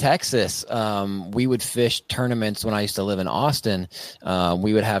 In Texas, we would fish tournaments when I used to live in Austin.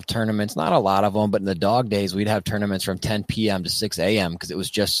 We would have tournaments, not a lot of them, but in the dog days, we'd have tournaments from 10 p.m. to 6 a.m. because it was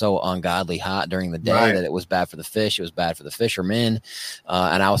just so ungodly hot during the day that it was bad for the fish. It was bad for the fishermen.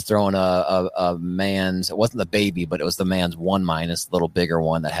 And I was throwing a Mans. It wasn't the baby, but it was the Mans 1-, little bigger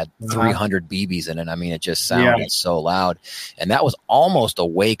one that had 300 BBs in it. I mean, it just sounded so loud. And and that was almost a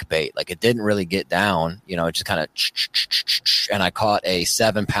wake bait. Like it didn't really get down, you know, it just kind of, and I caught a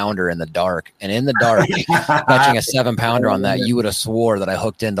 7-pounder in the dark. And in the dark, catching a 7-pounder on that, you would have swore that I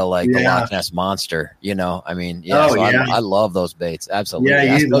hooked into like the Loch Ness Monster, you know. I mean, I love those baits. Absolutely.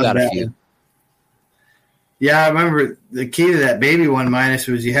 I still got a few. Yeah, I remember the key to that baby 1-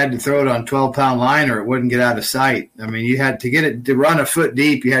 was you had to throw it on 12-pound line or it wouldn't get out of sight. I mean, you had to get it to run a foot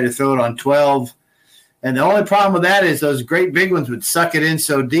deep. You had to throw it on 12. And the only problem with that is those great big ones would suck it in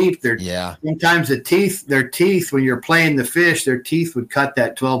so deep. Sometimes their teeth, when you're playing the fish, their teeth would cut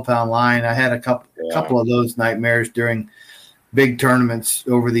that 12-pound line. I had a couple of those nightmares during big tournaments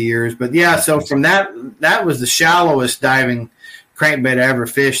over the years. But so from that was the shallowest diving crankbait I ever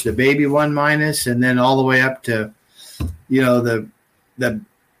fished, the baby 1-, and then all the way up to, you know, the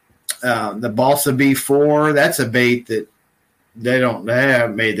Balsa B4. That's a bait that they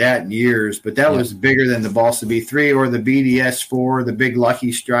haven't made that in years, but that was bigger than the Balsa B3 or the BDS4, the big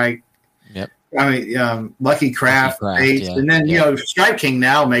Lucky Strike. Yep. I mean, Lucky Craft baits, and then you know, Strike King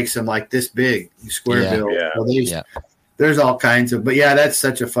now makes them like this big, square bill. So there's all kinds of, but that's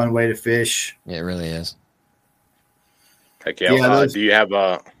such a fun way to fish. It really is. Heck yeah. Do you have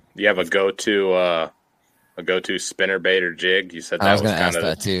a go-to spinner bait or jig? You said that was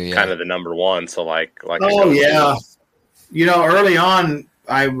kind of the number one. So like you know, early on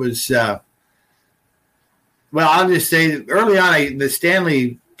I was I'll just say early on the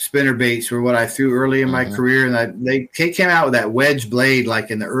Stanley spinner baits were what I threw early in my career, and they came out with that wedge blade like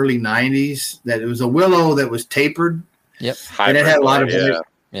in the early 90s. That it was a willow that was tapered. Yep. And it had a lot of it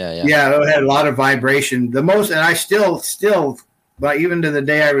had a lot of vibration. The most, and I still, but even to the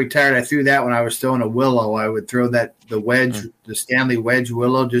day I retired, I threw that when I was throwing a willow. I would throw the wedge, the Stanley wedge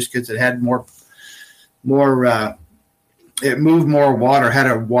willow, just because it had more. It moved more water, had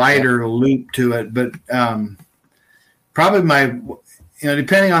a wider loop to it. But probably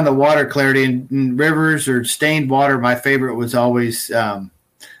depending on the water clarity in rivers or stained water, my favorite was always like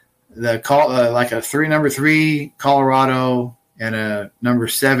a number 3 Colorado. And a number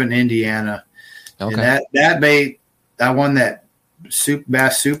 7 Indiana. Okay. And that bait, I won that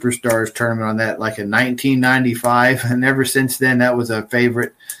Bass Superstars tournament on that like in 1995, and ever since then that was a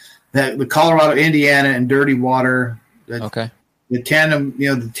favorite. The Colorado, Indiana, and dirty water. The tandem,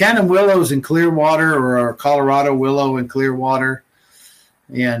 the tandem willows in clear water, or a Colorado willow in clear water.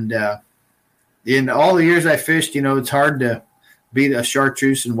 And in all the years I fished, it's hard to beat a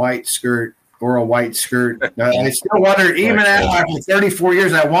chartreuse and white skirt. Or a white skirt. I still wonder, even after 34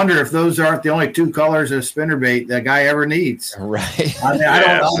 years, I wonder if those aren't the only 2 colors of spinnerbait that guy ever needs. Right. I mean,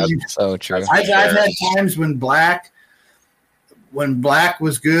 I don't know. So true. I've had times when black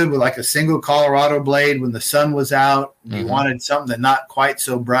was good with like a single Colorado blade when the sun was out. You wanted something that not quite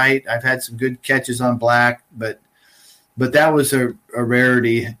so bright. I've had some good catches on black, but that was a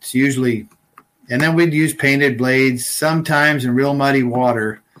rarity. It's usually, and then we'd use painted blades sometimes in real muddy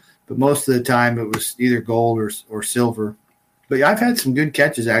water. But most of the time it was either gold or silver. But I've had some good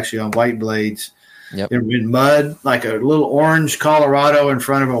catches actually on white blades. Yep. In mud, like a little orange Colorado in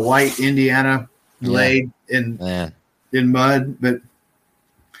front of a white Indiana blade in mud. But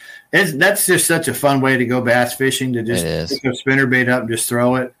that's just such a fun way to go bass fishing, to just pick a spinnerbait up and just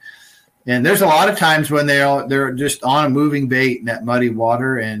throw it. And there's a lot of times when they're just on a moving bait in that muddy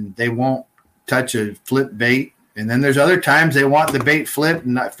water and they won't touch a flip bait. And then there's other times they want the bait flipped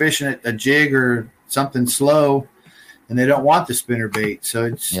and not fishing at a jig or something slow, and they don't want the spinner bait. So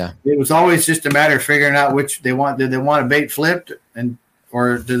it was always just a matter of figuring out which they want. Did they want a bait flipped,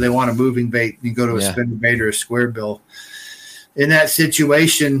 or do they want a moving bait? You go to a spinner bait or a square bill in that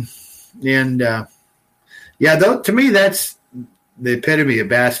situation. And to me, that's the epitome of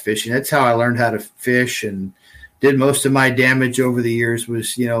bass fishing. That's how I learned how to fish and did most of my damage over the years.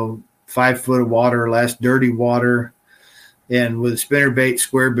 Was 5 foot of water or less, dirty water, and with a spinnerbait,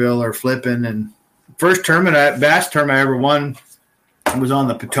 square bill, or flipping. And first bass tournament I ever won was on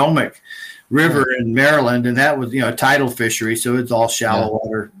the Potomac River in Maryland, and that was a tidal fishery, so it's all shallow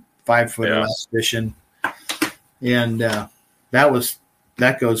water, 5 foot or less fishing. And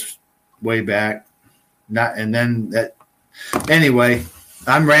that goes way back. Anyway.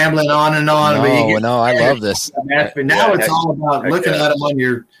 I'm rambling on and on. I love this. But now it's all about looking at them on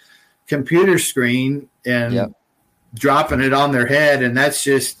your computer screen and dropping it on their head, and that's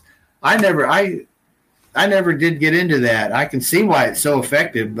just I never did get into that. I can see why it's so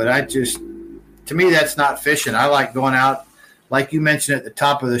effective, but to me that's not fishing. I like going out, like you mentioned at the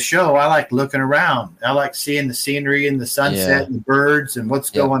top of the show. I like looking around. I like seeing the scenery and the sunset and the birds and what's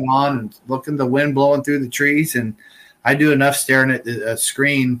going on, and looking the wind blowing through the trees. And I do enough staring at a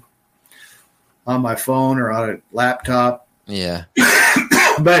screen on my phone or on a laptop Yeah.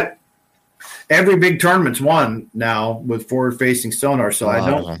 But every big tournament's won now with forward-facing sonar, so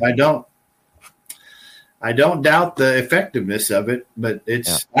I don't doubt the effectiveness of it, but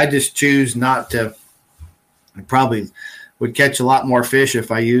I just choose not to. I probably would catch a lot more fish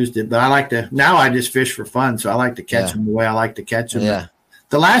if I used it, but I just fish for fun, so I like to catch them the way I like to catch them. Yeah.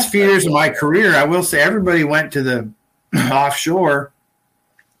 The last few years of my career, I will say everybody went to the offshore,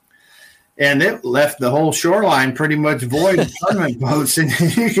 and it left the whole shoreline pretty much void of tournament boats, and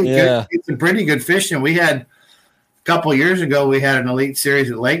you can get some pretty good fishing. We had a couple years ago, we had an elite series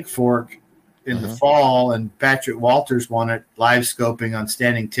at Lake Fork in the fall, and Patrick Walters won it live scoping on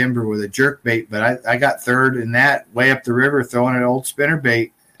standing timber with a jerk bait. But I got third in that way up the river throwing an old spinner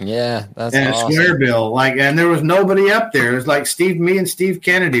bait. Yeah, that's and awesome. A square bill, and there was nobody up there. It was like me and Steve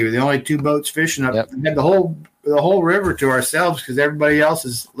Kennedy were the only two boats fishing up. We had the whole river to ourselves because everybody else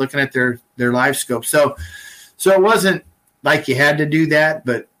is looking at their live scope. So it wasn't like you had to do that,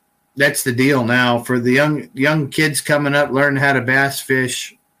 but that's the deal now for the young kids coming up, learning how to bass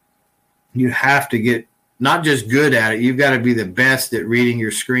fish. You have to get not just good at it. You've got to be the best at reading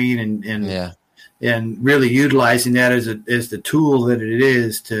your screen and really utilizing that as the tool that it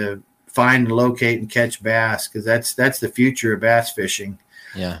is to find, locate, and catch bass, because that's the future of bass fishing.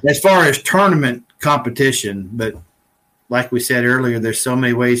 Yeah. As far as tournament competition, but like we said earlier, there's so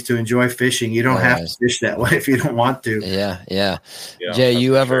many ways to enjoy fishing. You don't have to fish that way if you don't want to. Yeah. Jay,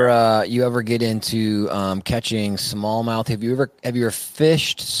 you ever get into catching smallmouth? Have you ever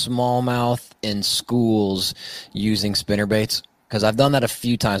fished smallmouth in schools using spinnerbaits? Because I've done that a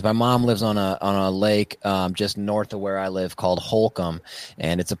few times. My mom lives on a lake just north of where I live called Holcomb,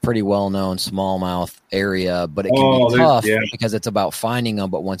 and it's a pretty well-known smallmouth area, but it can be tough because it's about finding them.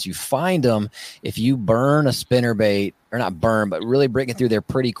 But once you find them, if you burn a spinnerbait, or not burn, but really break it through there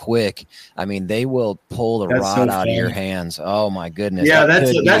pretty quick, I mean, they will pull the rod out of your hands. Oh, my goodness. Yeah,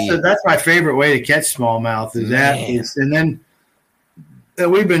 that's my favorite way to catch smallmouth and then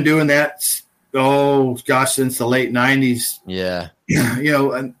we've been doing that since the late 90s. Yeah.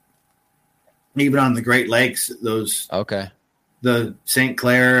 And even on the Great Lakes, the St.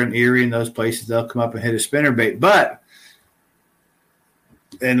 Clair and Erie and those places, they'll come up and hit a spinnerbait.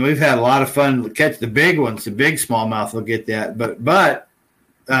 And we've had a lot of fun to catch the big ones. The big smallmouth will get that. But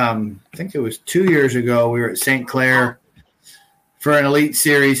I think it was 2 years ago, we were at St. Clair for an elite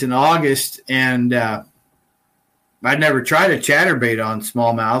series in August, and I'd never tried a chatterbait on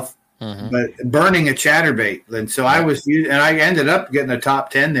smallmouth. But burning a chatterbait. And so I ended up getting a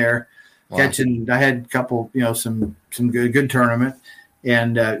top 10 there, catching. I had a couple, some good tournament,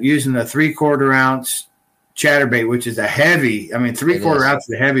 and using a 3/4 ounce chatterbait, which is a heavy. I mean, 3/4 ounce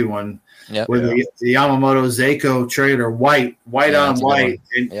is a heavy one. With the Yamamoto Seiko trailer, white on white,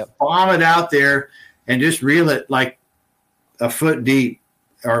 and bomb it out there and just reel it like a foot deep.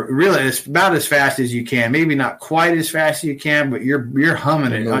 Or really, it's about as fast as you can. Maybe not quite as fast as you can, but you're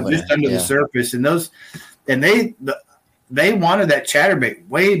humming it just under the surface. And they wanted that chatterbait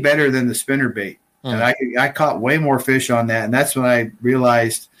way better than the spinnerbait. And I caught way more fish on that. And that's when I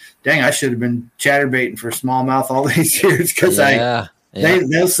realized, dang, I should have been chatterbaiting for smallmouth all these years, because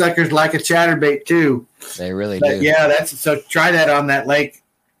those suckers like a chatterbait too. They really do. Yeah, so try that on that lake.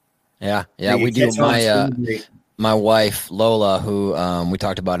 Yeah, we do. My wife Lola, who we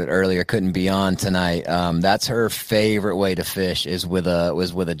talked about it earlier, couldn't be on tonight. That's her favorite way to fish is with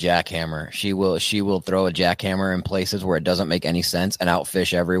a jackhammer. She will throw a jackhammer in places where it doesn't make any sense and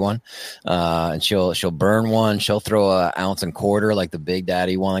outfish everyone. And she'll burn one. She'll throw 1.25 ounce like the Big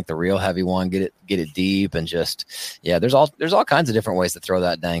Daddy one, like the real heavy one. Get it deep and there's all kinds of different ways to throw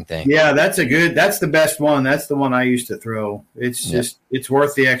that dang thing. Yeah, that's the best one. That's the one I used to throw. It's it's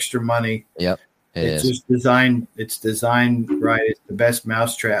worth the extra money. Yep. It's designed right. It's the best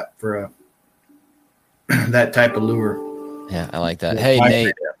mousetrap for that type of lure. Yeah, I like that.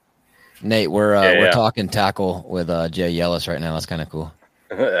 Hey, Nate, we're talking tackle with Jay Yelas right now. That's kind of cool.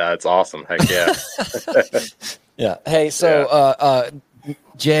 That's awesome. Heck yeah. Yeah. Hey, so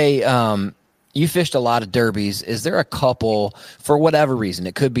Jay, you fished a lot of derbies. Is there a couple, for whatever reason?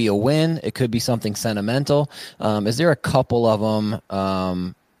 It could be a win. It could be something sentimental. Is there a couple of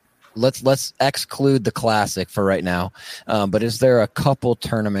them? Let's exclude the classic for right now. But is there a couple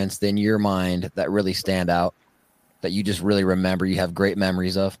tournaments in your mind that really stand out that you just really remember, you have great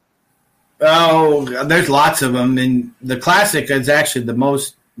memories of? Oh, there's lots of them. And the classic is actually the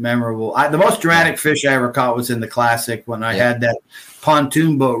most memorable. The most dramatic fish I ever caught was in the classic when I had that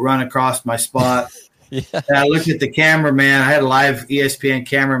pontoon boat run across my spot. And I looked at the cameraman. I had a live ESPN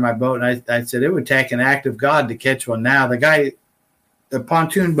camera in my boat, and I said, it would take an act of God to catch one now. The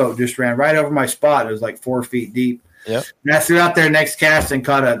pontoon boat just ran right over my spot. It was like 4 feet deep. Yep. And I threw out there next cast and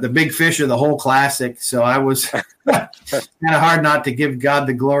caught the big fish of the whole classic. So I was kind of hard not to give God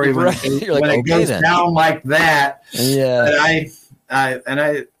the glory when, it goes down like that. Yeah.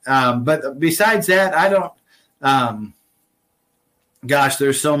 But besides that, I don't. Gosh,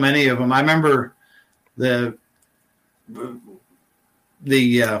 there's so many of them. I remember the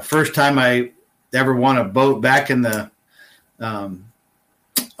first time I ever won a boat back in the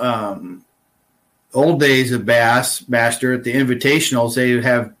old days of Bass Master at the Invitationals. They would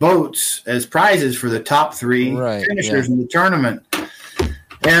have boats as prizes for the top three finishers in the tournament.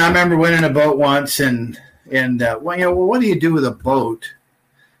 And I remember winning a boat once, and what do you do with a boat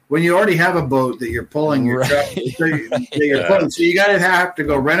when you already have a boat that you're pulling your truck? So you got to have to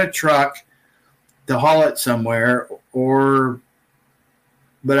go rent a truck to haul it somewhere,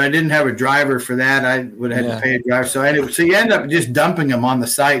 but I didn't have a driver for that. I would have had to pay a driver. So you end up just dumping them on the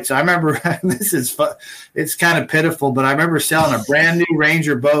site. So I remember this is fun. It's kind of pitiful, but I remember selling a brand new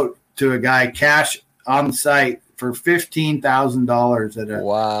Ranger boat to a guy cash on the site for $15,000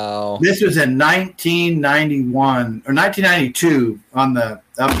 wow. This was in 1991 or 1992 on the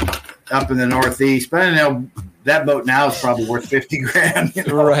up in the Northeast. But I know that boat now is probably worth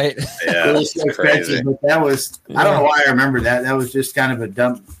 $50,000. Right. Yeah, it was so expensive, but that was I don't know why I remember that. That was just kind of a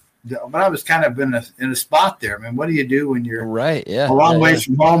dump. But I was kind of in a spot there. I mean, what do you do when you're a long ways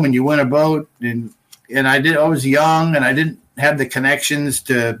from home and you win a boat? And I was young and I didn't have the connections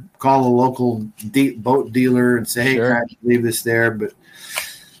to call a local boat dealer and say, hey, can I leave this there? But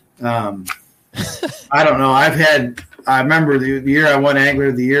I don't know. I remember the year I won Angler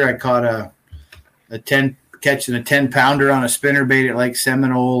of the Year, I caught catching a 10-pounder on a spinnerbait at Lake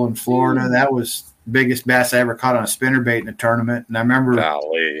Seminole in Florida. That was the biggest bass I ever caught on a spinnerbait in a tournament. And I remember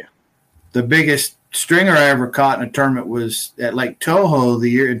the biggest stringer I ever caught in a tournament was at Lake Toho the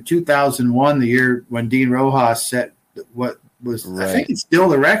year in 2001, the year when Dean Rojas set what was I think it's still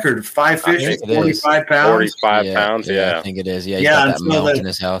the record of 5 fish, 45 pounds. 45 pounds, yeah. I think it is. Yeah, he's got that mount in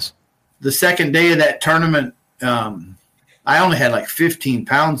his house. The second day of that tournament, I only had like 15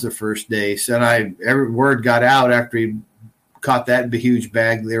 pounds the first day. So every word got out after he caught that huge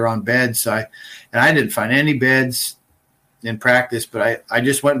bag. They were on beds. So I didn't find any beds in practice, but I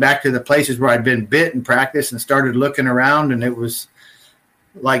just went back to the places where I'd been bit in practice and started looking around, and it was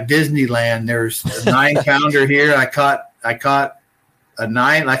like Disneyland. There's a 9-pounder here. I caught a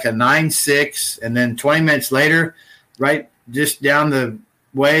 9.6, and then 20 minutes later, right just down the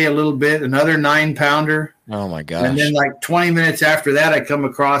way a little bit, another 9-pounder. Oh my gosh. And then like 20 minutes after that, I come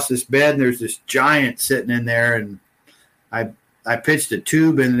across this bed and there's this giant sitting in there, and I pitched a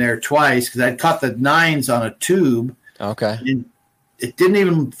tube in there twice because I'd caught the 9s on a tube. Okay. And it didn't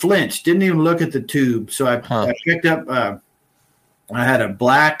even flinch, didn't even look at the tube. So I picked up I had a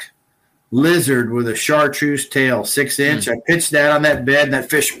black lizard with a chartreuse tail, 6-inch. I pitched that on that bed, and that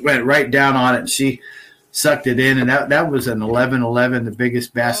fish went right down on it, and she sucked it in, and that was an 11-11, the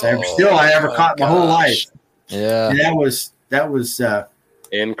biggest bass I ever caught in my whole life. Yeah, and that was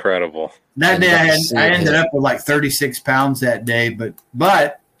incredible. That day I ended up with like 36 pounds that day,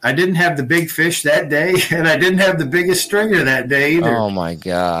 but I didn't have the big fish that day, and I didn't have the biggest stringer that day either. Oh my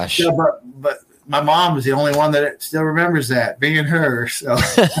gosh! So, but my mom was the only one that still remembers that, being her. So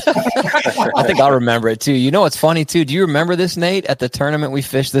I think I'll remember it too. You know what's funny too? Do you remember this, Nate? At the tournament we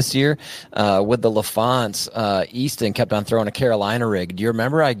fished this year with the LaFonts, Easton kept on throwing a Carolina rig. Do you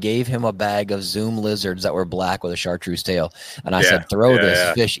remember I gave him a bag of Zoom lizards that were black with a chartreuse tail, and I said, "Throw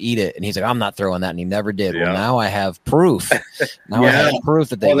this fish, eat it." And he's like, "I'm not throwing that," and he never did. Well, now I have proof. Now I have proof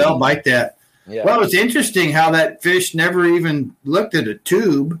that they'll bite that. Yeah. Well, it's interesting how that fish never even looked at a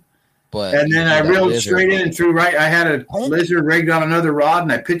tube. And then I reeled straight in and threw right. I had a lizard rigged on another rod,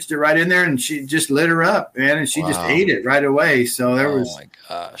 and I pitched it right in there, and she just lit her up, man, and she just ate it right away. So there was my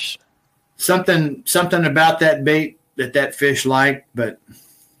gosh, something about that bait that fish liked. But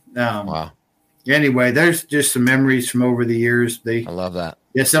anyway, there's just some memories from over the years. I love that.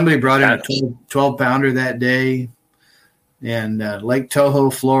 Yeah, somebody brought in a 12-pounder that day. And Lake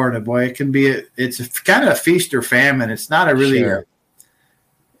Toho, Florida, boy, it's kind of a feast or famine. It's not a really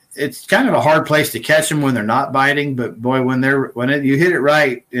it's kind of a hard place to catch them when they're not biting, but boy, you hit it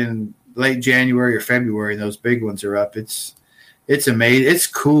right in late January or February, those big ones are up. It's amazing. It's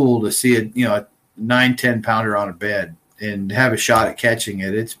cool to see a 9-10 pounder on a bed and have a shot at catching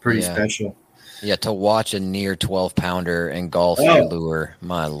it. It's pretty special. Yeah, to watch a near 12-pounder and golf your lure,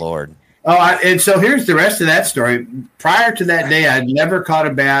 my Lord. And so here's the rest of that story. Prior to that day, I'd never caught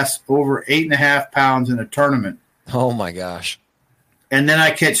a bass over 8.5 pounds in a tournament. Oh my gosh. And then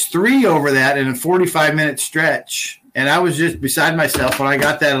I catch 3 over that in a 45-minute stretch. And I was just beside myself when I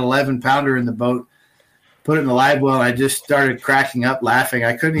got that 11-pounder in the boat. put it in the live well. And I just started cracking up laughing.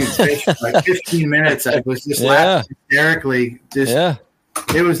 I couldn't even fish for like 15 minutes. I was just laughing hysterically.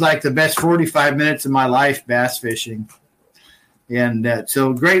 It was like the best 45 minutes of my life bass fishing. And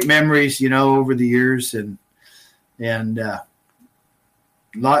so great memories, over the years, and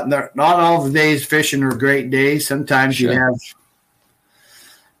not all the days fishing are great days. Sometimes you have,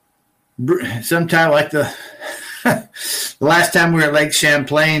 sometimes like the last time we were at Lake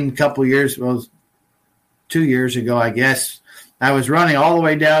Champlain a couple years, 2 years ago, I guess, I was running all the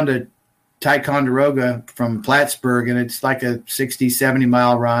way down to Ticonderoga from Plattsburgh, and it's like a 60,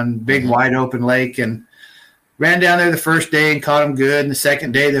 70-mile run, big, wide open lake, and ran down there the first day and caught them good. And the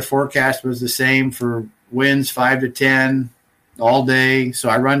second day, the forecast was the same for winds 5 to 10 all day. So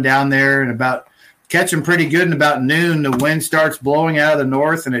I run down there and catch them pretty good. And about noon, the wind starts blowing out of the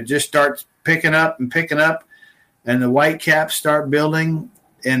north, and it just starts picking up, and the white caps start building.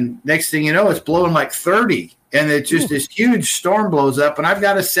 And next thing you know, it's blowing like 30. And it's just this huge storm blows up, and I've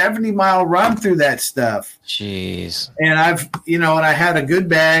got a 70-mile run through that stuff. Jeez. And and I had a good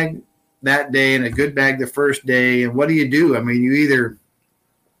bag that day and a good bag the first day. And what do? I mean,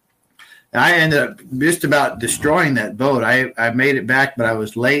 I ended up just about destroying that boat. I made it back, but I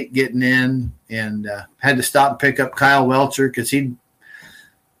was late getting in, and had to stop and pick up Kyle Welcher because he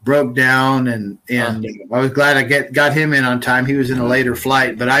broke down, and I was glad I got him in on time. He was in a later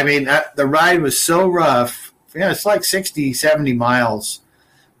flight, but I mean, the ride was so rough. It's like 60, 70 miles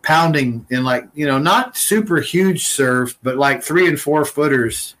pounding in not super huge surf, but like 3 and 4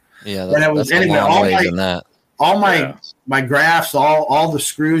 footers. Yeah, that's a long ways in that. All my graphs, all the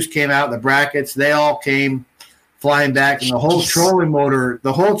screws came out, the brackets, they all came flying back, and the whole trolling motor,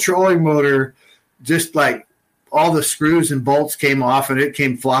 just like all the screws and bolts came off, and it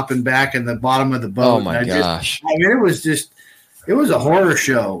came flopping back in the bottom of the boat. Oh my gosh! It was a horror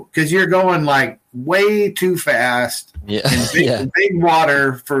show because you're going like way too fast in big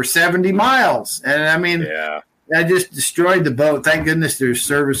water for 70 miles, and I mean, that just destroyed the boat. Thank goodness there's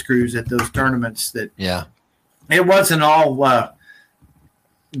service crews at those tournaments. It wasn't all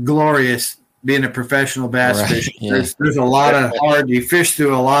glorious being a professional bass fisher. Yeah. There's a lot of you fish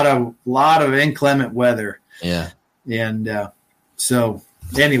through a lot of inclement weather. Yeah. And so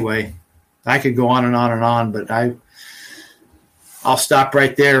anyway, I could go on and on and on, but I'll stop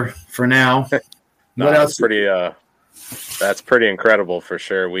right there for now. What else? That's pretty incredible for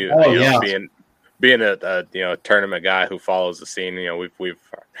sure. Being a tournament guy who follows the scene, we've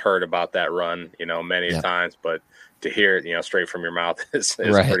heard about that run, many times, but to hear it, straight from your mouth is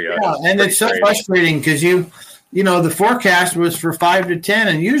pretty. And it's so frustrating because the forecast was for 5 to 10,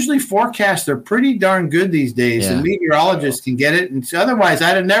 and usually forecasts are pretty darn good these days. And meteorologists can get it, and so otherwise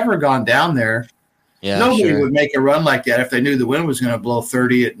I'd have never gone down there. Yeah, nobody would make a run like that if they knew the wind was going to blow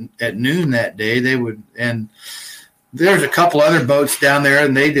 30 at noon that day. They would, and there's a couple other boats down there,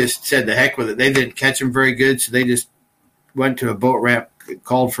 and they just said the heck with it. They didn't catch them very good, so they just went to a boat ramp,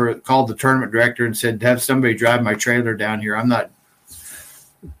 called the tournament director, and said, "Have somebody drive my trailer down here.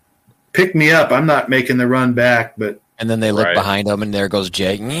 Pick me up. I'm not making the run back." And then they look behind them, and there goes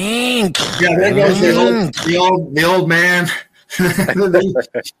Jake. Yeah, there goes the old man.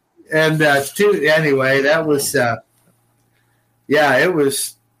 And anyway, that was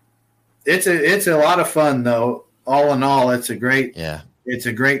it's a lot of fun though. All in all, it's a great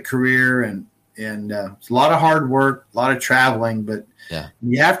career, and it's a lot of hard work, a lot of traveling, but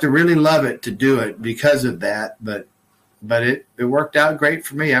you have to really love it to do it because of that. But it worked out great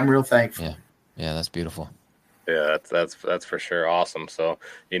for me. I'm real thankful. Yeah, that's beautiful. Yeah, that's for sure awesome. So,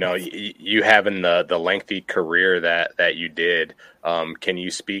 you having the lengthy career that you did, can you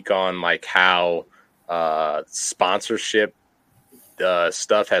speak on like how sponsorship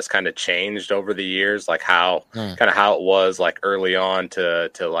stuff has kind of changed over the years, like how it was like early on to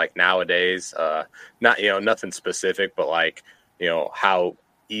like nowadays? Not nothing specific, but like how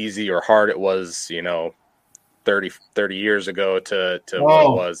easy or hard it was 30 years ago to what it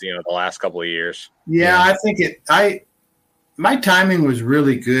was the last couple of years. I think my timing was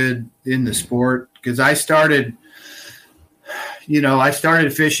really good in the sport because I started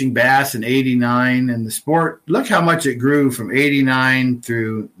fishing bass in 89, and the sport, look how much it grew from 89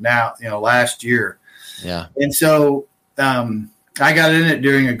 through now, last year. Yeah. And so I got in it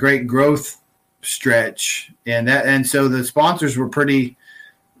during a great growth stretch, and so the sponsors were pretty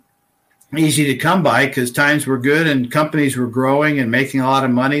easy to come by because times were good and companies were growing and making a lot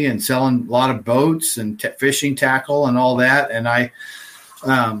of money and selling a lot of boats and fishing tackle and all that. And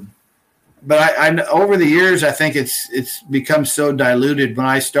but over the years, I think it's become so diluted. When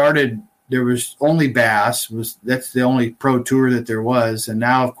I started, there was only bass. That's the only pro tour that there was. And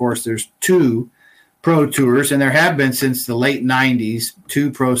now, of course, there's 2 pro tours, and there have been since the late 90s,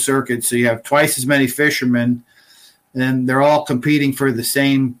 2 pro circuits. So you have twice as many fishermen, and they're all competing for the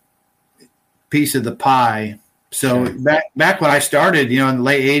same piece of the pie. So back when I started, in the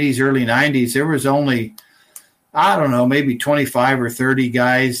late 80s, early 90s, there was only, I don't know, maybe 25 or 30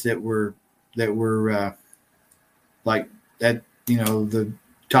 guys that were like that, the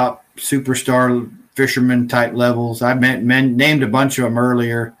top superstar fisherman type levels. I named a bunch of them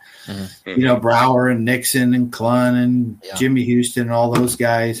earlier. Mm-hmm. Brower and Nixon and Clun and Jimmy Houston and all those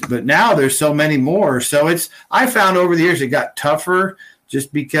guys. But now there's so many more. So I found over the years it got tougher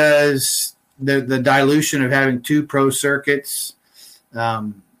just because the dilution of having 2 pro circuits. But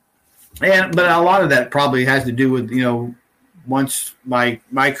a lot of that probably has to do with, once my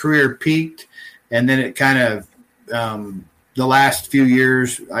career peaked and then it kind of, the last few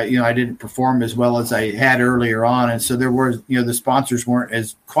years, I didn't perform as well as I had earlier on. And so there was, the sponsors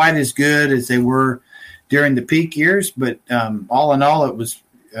weren't quite as good as they were during the peak years. But all in all, it was,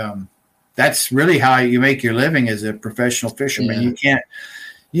 that's really how you make your living as a professional fisherman. Yeah.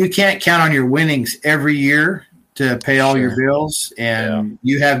 You can't count on your winnings every year to pay all your bills. And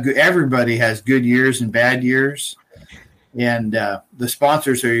everybody has good years and bad years. And the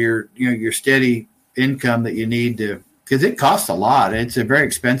sponsors are your steady income that you need to, because it costs a lot. It's a very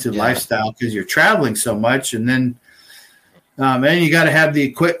expensive lifestyle because you're traveling so much, and then and you got to have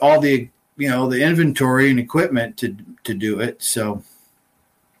the the inventory and equipment to do it. So,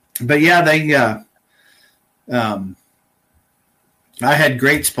 but they I had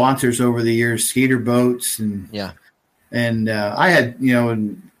great sponsors over the years, Skeeter Boats and I had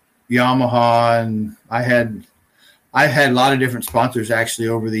and Yamaha, and I had a lot of different sponsors actually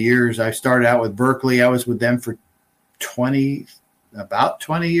over the years. I started out with Berkeley. I was with them for about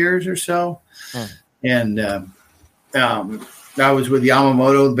 20 years or so. And I was with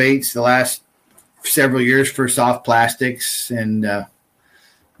Yamamoto Baits the last several years for soft plastics, and I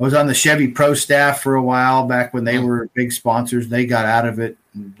was on the Chevy Pro staff for a while back when they were big sponsors. They got out of it.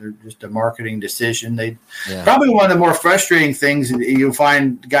 They're just a marketing decision. Probably one of the more frustrating things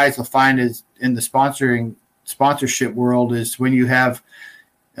guys will find is in the sponsorship world is when you have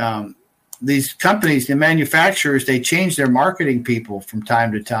these companies, the manufacturers, they change their marketing people from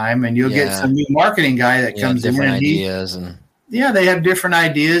time to time, and you'll get some new marketing guy that comes in. Different ideas they have different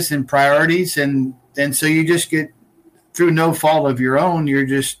ideas and priorities, and so you just get, through no fault of your own, you're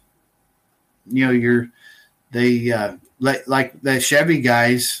just, like the Chevy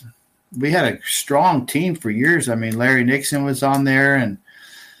guys. We had a strong team for years. I mean, Larry Nixon was on there,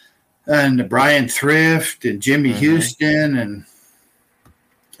 and Brian Thrift and Jimmy Houston,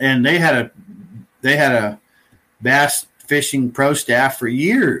 and they had a bass fishing pro staff for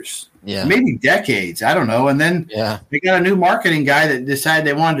years, maybe decades. I don't know. And then they got a new marketing guy that decided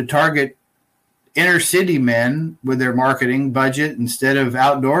they wanted to target inner city men with their marketing budget instead of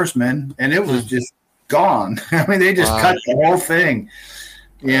outdoorsmen, and it was just gone. I mean, they just cut the whole thing.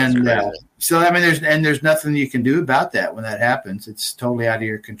 And so, I mean, there's nothing you can do about that when that happens. It's totally out of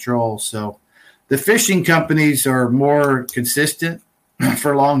your control. So the fishing companies are more consistent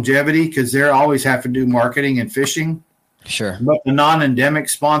for longevity because they always have to do marketing and fishing. Sure. But the non-endemic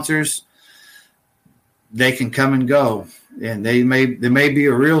sponsors, they can come and go, and they may be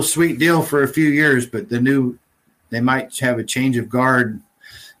a real sweet deal for a few years, but they might have a change of guard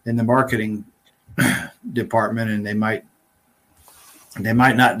in the marketing department, and they might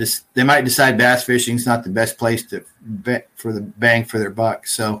decide bass fishing is not the best place to bet for the bang for their buck.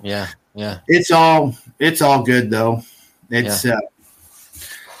 So it's all good though. It's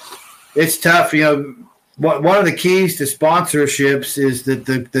tough. One of the keys to sponsorships is that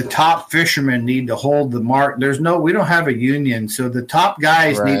the top fishermen need to hold the mark. We don't have a union, so the top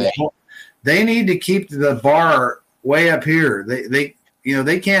guys need to keep the bar way up here. They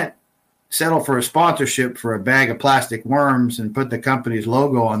can't settle for a sponsorship for a bag of plastic worms and put the company's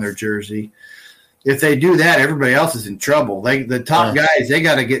logo on their jersey. If they do that, everybody else is in trouble. The top guys, they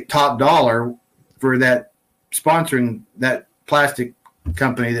got to get top dollar for that, sponsoring that plastic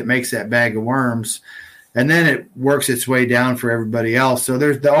company that makes that bag of worms. And then it works its way down for everybody else. So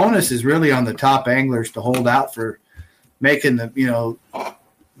the onus is really on the top anglers to hold out for making the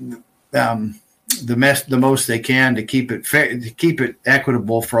most they can to keep it fair, to keep it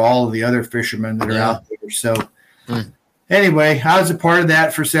equitable for all of the other fishermen that are out there. So anyway, I was a part of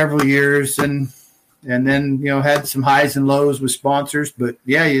that for several years, and then had some highs and lows with sponsors. But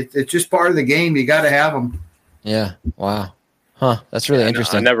it's just part of the game. You got to have them. Yeah. Wow. Huh. That's really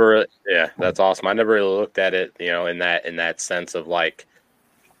interesting. That's awesome. I never really looked at it, in that sense of like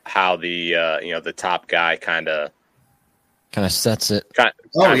how the the top guy kind of Kind of sets it.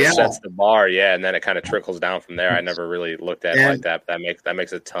 Sets the bar, and then it kind of trickles down from there. I never really looked at it like that, but that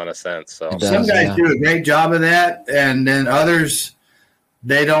makes a ton of sense. So some guys do a great job of that, and then others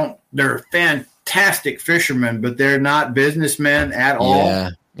they don't. They're fantastic fishermen, but they're not businessmen at all.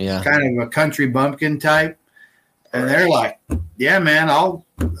 Yeah, kind of a country bumpkin type, and they're like, "Yeah, man, I'll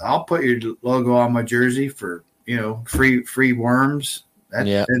put your logo on my jersey for free worms." And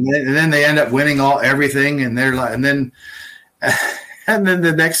then they end up winning everything, and they're like, and then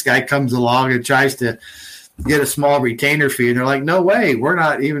the next guy comes along and tries to get a small retainer fee, and they're like, "No way, we're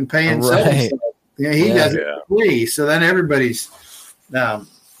not even paying." Right. He does it for free. So then everybody's, but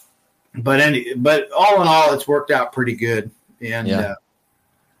all in all, it's worked out pretty good, and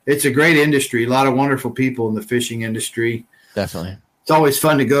it's a great industry. A lot of wonderful people in the fishing industry. Definitely, it's always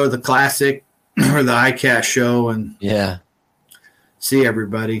fun to go to the Classic or the ICAST show and see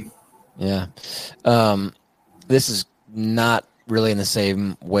everybody. Yeah. This is not really in the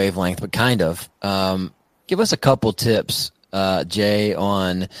same wavelength, but kind of. Give us a couple tips, Jay,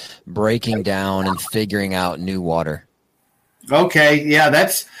 on breaking down and figuring out new water. Okay. Yeah,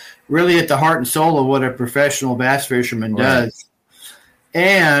 that's really at the heart and soul of what a professional bass fisherman does.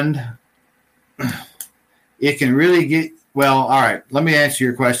 And it can really get, well, all right, let me answer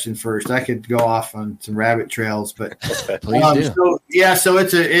your question first. I could go off on some rabbit trails, but please do. So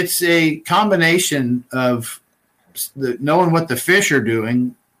it's a combination of knowing what the fish are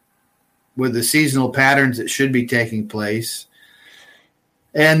doing with the seasonal patterns that should be taking place,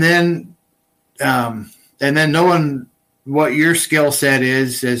 and then knowing what your skill set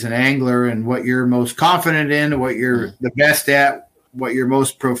is as an angler and what you're most confident in, what you're the best at, what you're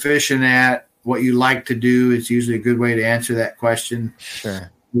most proficient at, what you like to do is usually a good way to answer that question.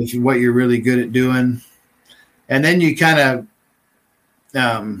 Sure. Which is what you're really good at doing. And then you kind of,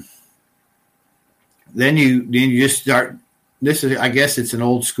 then you just start, this is, I guess it's an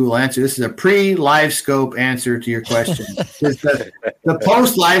old school answer. This is a pre-live scope answer to your question. The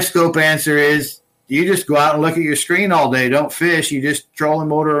post-live scope answer is you just go out and look at your screen all day. Don't fish. You just troll and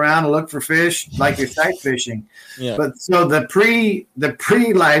motor around and look for fish like you're sight fishing. Yeah. But so the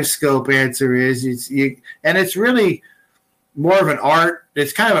pre-live scope answer is it's really more of an art.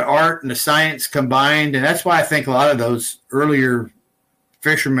 It's kind of an art and a science combined. And that's why I think a lot of those earlier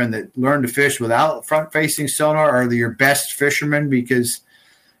fishermen that learn to fish without front-facing sonar are your best fishermen, because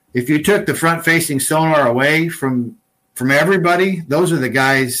if you took the front-facing sonar away from everybody, those are the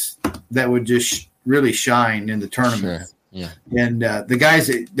guys that would just really shine in the tournament. Sure. Yeah. And the guys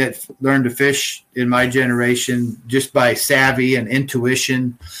that learned to fish in my generation just by savvy and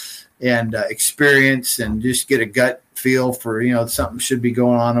intuition and experience, and just get a gut feel for, something should be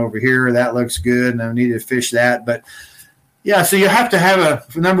going on over here. That looks good, and I need to fish that. But yeah, so you have to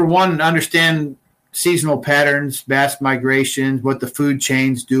have number one, understand seasonal patterns, bass migrations, what the food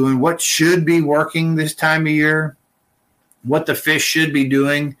chain's doing, what should be working this time of year, what the fish should be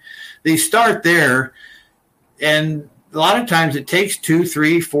doing. They start there, and a lot of times it takes 2,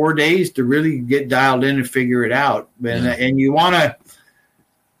 3, 4 days to really get dialed in and figure it out. And you want to,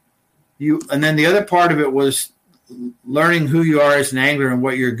 and then the other part of it was learning who you are as an angler and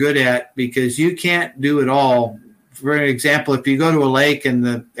what you're good at, because you can't do it all. For an example, if you go to a lake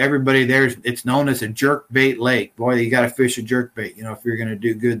and everybody there, it's known as a jerk bait lake. Boy, you got to fish a jerk bait, if you're going to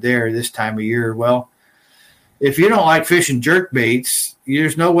do good there this time of year. Well, if you don't like fishing jerk baits,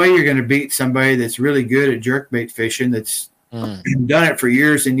 there's no way you're going to beat somebody that's really good at jerk bait fishing that's done it for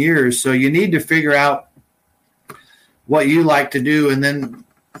years and years. So you need to figure out what you like to do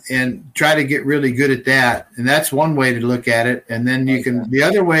and try to get really good at that. And that's one way to look at it. And then the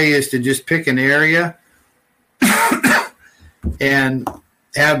other way is to just pick an area and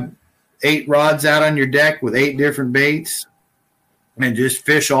have 8 rods out on your deck with 8 different baits and just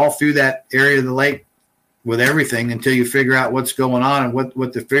fish all through that area of the lake with everything until you figure out what's going on and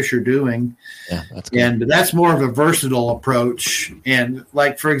what the fish are doing. Yeah, that's good. And that's more of a versatile approach. And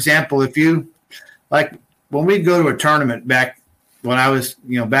like, for example, if you like when we go to a tournament back when I was,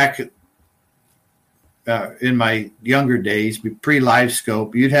 back in my younger days, pre-live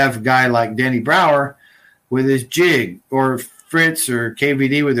scope, you'd have a guy like Denny Brower with his jig, or Fritz or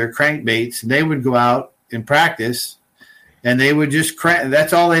KVD with their crankbaits. And they would go out and practice, and they would just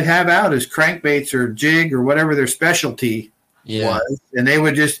that's all they'd have out is crankbaits or jig or whatever their specialty was. And they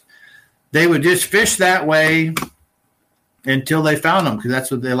would just fish that way until they found them, because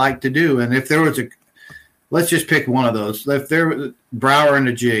that's what they like to do. And if there was let's just pick one of those. If there was Brower and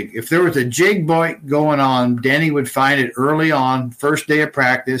a jig, if there was a jig bite going on, Denny would find it early on, first day of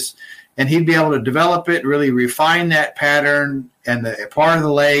practice, and he'd be able to develop it, really refine that pattern and the part of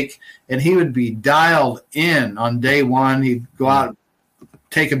the lake, and he would be dialed in on day one. He'd go out,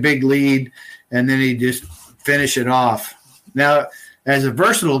 take a big lead, and then he'd just finish it off. Now, as a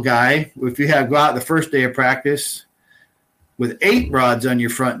versatile guy, if you go out the first day of practice with 8 rods on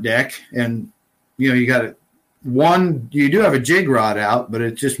your front deck, and you got you do have a jig rod out, but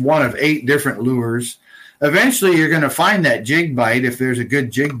it's just one of 8 different lures. Eventually, you're going to find that jig bite if there's a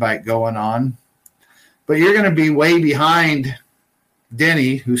good jig bite going on, but you're going to be way behind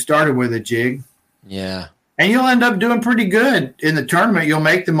Denny, who started with a jig. Yeah. And you'll end up doing pretty good in the tournament. You'll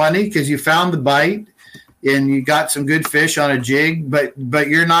make the money because you found the bite and you got some good fish on a jig, but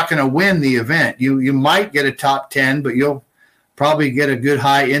you're not going to win the event. You might get a top 10, but you'll probably get a good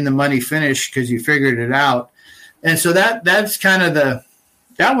high in the money finish because you figured it out. And so that's kind of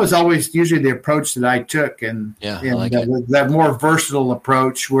that was always usually the approach that I took, and that more versatile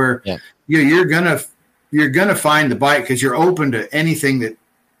approach where you're gonna find the bite because you're open to anything that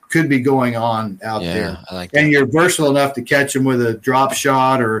could be going on out there. I like that. And you're versatile enough to catch them with a drop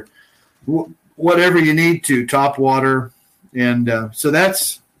shot or whatever you need to, top water. And so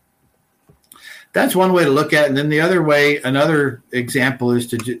that's one way to look at it. And then another example is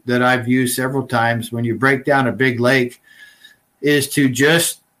that I've used several times when you break down a big lake is to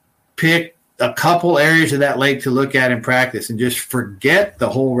just pick a couple areas of that lake to look at in practice and just forget the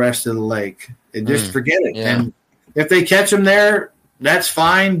whole rest of the lake and just forget it. Yeah. And if they catch them there, that's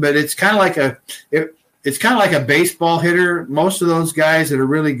fine. But it's kind of like a baseball hitter. Most of those guys that are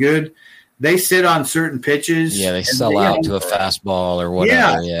really good, they sit on certain pitches. Yeah, they sell out to a fastball or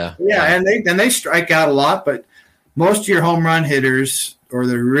whatever. Yeah. And they strike out a lot. But most of your home run hitters or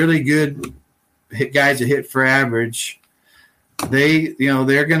the really good guys that hit for average,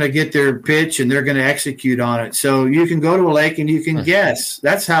 they're going to get their pitch and they're going to execute on it. So you can go to a lake and you can guess.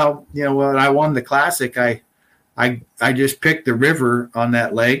 That's how, when I won the Classic, I just picked the river on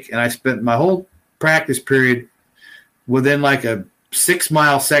that lake, and I spent my whole practice period within like a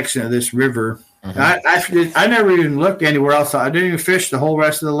 6-mile section of this river. I never even looked anywhere else. I didn't even fish the whole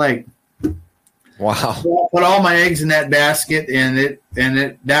rest of the lake. Wow. So I put all my eggs in that basket, and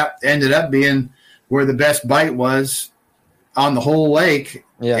that ended up being where the best bite was on the whole lake.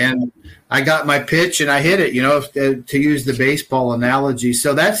 Yeah. And I got my pitch and I hit it, to use the baseball analogy.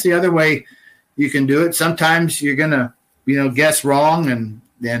 So that's the other way you can do it. Sometimes you're going to, guess wrong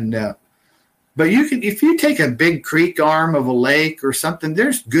but you can, if you take a big creek arm of a lake or something,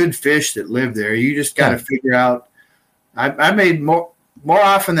 there's good fish that live there. You just got to figure out. I made more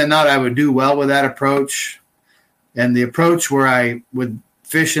often than not, I would do well with that approach. And the approach where I would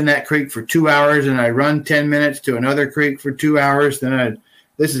fish in that creek for 2 hours and I run 10 minutes to another creek for 2 hours. Then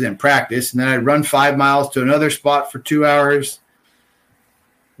this is in practice. And then I'd run 5 miles to another spot for 2 hours.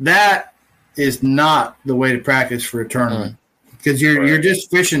 That is not the way to practice for a tournament because you're just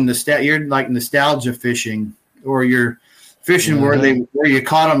fishing you're like nostalgia fishing, or you're fishing where you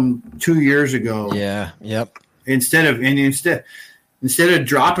caught them 2 years ago. Yeah. Yep. Instead of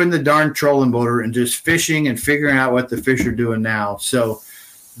dropping the darn trolling motor and just fishing and figuring out what the fish are doing now. So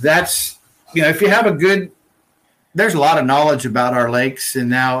that's, if you have there's a lot of knowledge about our lakes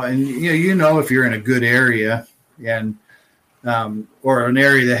and if you're in a good area and, or an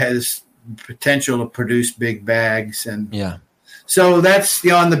area that has potential to produce big bags. And so that's,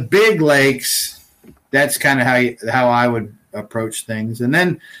 on the big lakes, that's kind of how I would approach things. And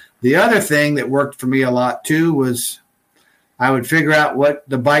then the other thing that worked for me a lot too was I would figure out what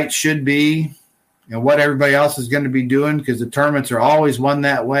the bite should be and what everybody else is going to be doing, because the tournaments are always won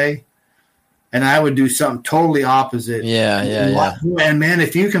that way. And I would do something totally opposite. Yeah. And man,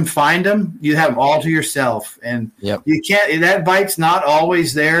 if you can find them, you have them all to yourself. And you can't, that bite's not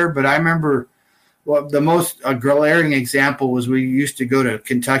always there. But I remember the most glaring example was we used to go to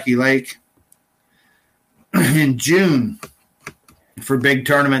Kentucky Lake in June for big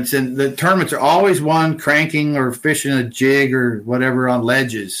tournaments. And the tournaments are always won cranking or fishing a jig or whatever on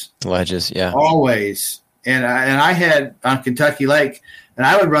ledges. Yeah. Always. And I had on Kentucky Lake, and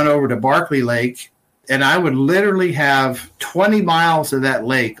I would run over to Barkley Lake, and I would literally have 20 miles of that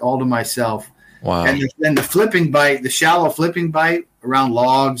lake all to myself. Wow. And then the flipping bite, the shallow flipping bite around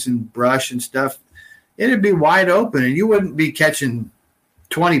logs and brush and stuff, it'd be wide open, and you wouldn't be catching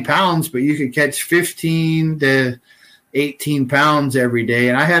 20 pounds, but you could catch 15 to 18 pounds every day.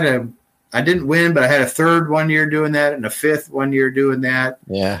 And I didn't win, but I had a third one year doing that and a fifth one year doing that.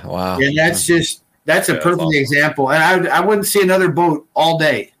 Yeah. Wow. And that's a perfect example. And I wouldn't see another boat all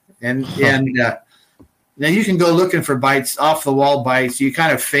day. And now you can go looking for bites, off the wall bites. You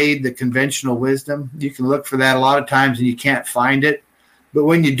kind of fade the conventional wisdom. You can look for that a lot of times and you can't find it. but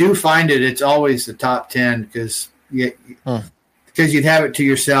when you do find it, it's always the top 10 because you'd have it to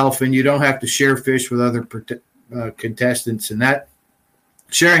yourself and you don't have to share fish with other contestants. And that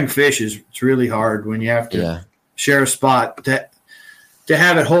sharing fish it's really hard when you have to share a spot to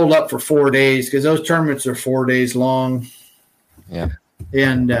have it hold up for 4 days because those tournaments are 4 days long. Yeah.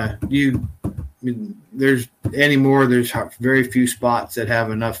 And there's very few spots that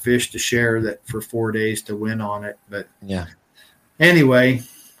have enough fish to share that for 4 days to win on it. But anyway,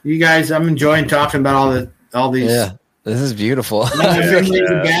 you guys, I'm enjoying talking about all these. Yeah, this is beautiful.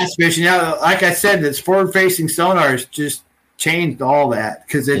 Bass fishing. Now, like I said, this forward-facing sonar has just changed all that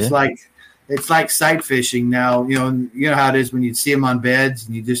because it's like sight fishing now. You know how it is when you see them on beds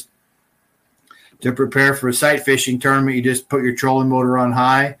and you just to prepare for a sight fishing tournament, you just put your trolling motor on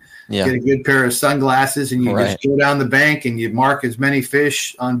high, get a good pair of sunglasses, and you just go down the bank and you mark as many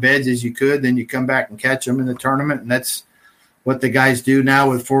fish on beds as you could. Then you come back and catch them in the tournament, and that's what the guys do now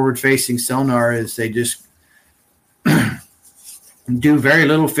with forward-facing sonar. Is they just do very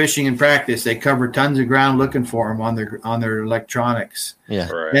little fishing in practice. They cover tons of ground looking for them on their electronics. Yeah,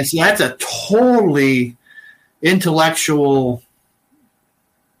 and so that's a totally intellectual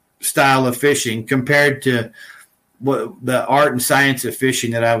style of fishing compared to what the art and science of fishing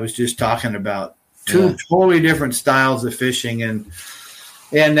that I was just talking about. Two totally different styles of fishing, and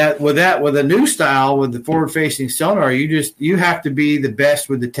that with a new style with the forward-facing sonar, you have to be the best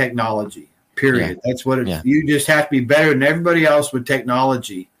with the technology. Period. That's what you just have to be better than everybody else with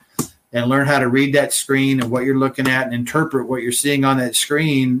technology and learn how to read that screen and what you're looking at and interpret what you're seeing on that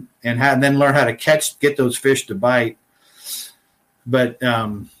screen and then learn how to get those fish to bite. But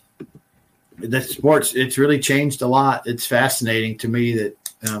the sports, it's really changed a lot. It's fascinating to me that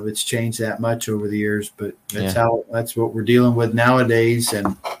it's changed that much over the years, but that's what we're dealing with nowadays.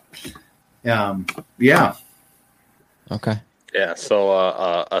 And Okay. Yeah.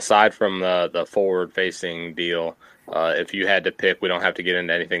 So aside from the forward-facing deal, if you had to pick, we don't have to get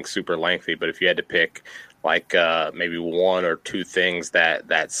into anything super lengthy, but if you had to pick like maybe one or two things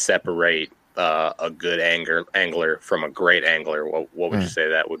that separate a good angler from a great angler, what would you say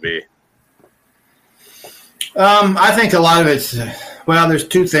that would be? I think a lot of it's, there's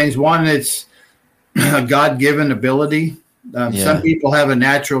two things. One, it's a God-given ability. Some people have a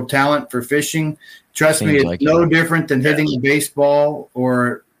natural talent for fishing. Trust me, it's no different than hitting a baseball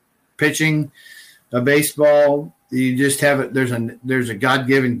or pitching a baseball. You just have it. There's a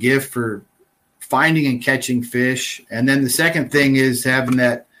God-given gift for finding and catching fish. And then the second thing is having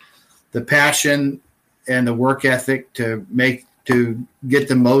the passion and the work ethic to get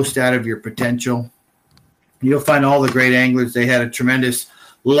the most out of your potential. You'll find all the great anglers, they had a tremendous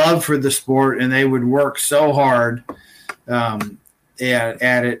love for the sport, and they would work so hard at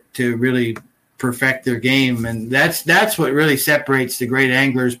it to really perfect their game. And that's what really separates the great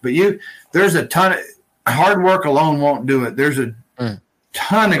anglers. But there's a ton of hard work alone won't do it. There's a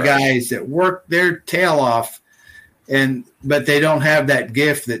ton of guys that work their tail off, but they don't have that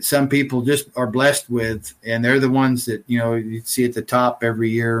gift that some people just are blessed with, and they're the ones that you see at the top every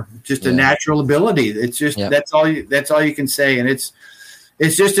year. Just a natural ability. It's just that's all you can say, and it's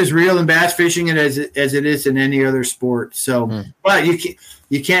just as real in bass fishing as it is in any other sport. So, but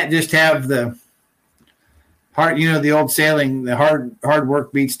you can't just have the hard. The old saying, the hard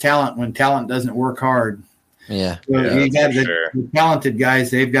work beats talent when talent doesn't work hard. Yeah. So you got the talented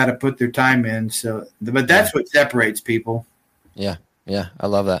guys, they've got to put their time in. So, but that's what separates people. Yeah. Yeah. I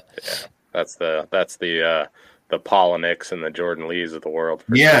love that. Yeah. That's the Poliniks and the Jordan Lees of the world.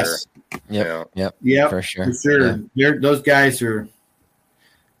 For yes. Sure. Yep. For sure. For sure. Yeah. Those guys are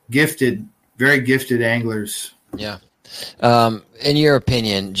gifted, very gifted anglers. Yeah. In your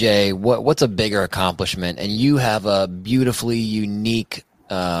opinion, Jay, what's a bigger accomplishment? And you have a beautifully unique,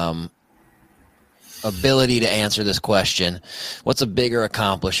 ability to answer this question. What's a bigger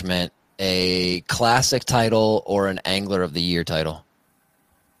accomplishment, a classic title or an Angler of the Year title?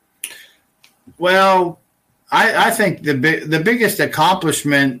 Well, I think the biggest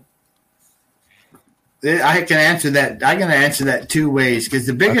accomplishment, I can answer that. I'm going to answer that two ways, because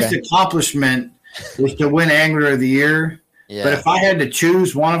the biggest accomplishment was to win Angler of the Year. Yeah. But if I had to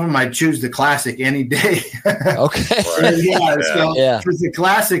choose one of them, I'd choose the Classic any day. Okay. Because the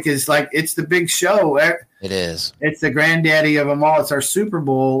Classic is it's the big show. It is. It's the granddaddy of them all. It's our Super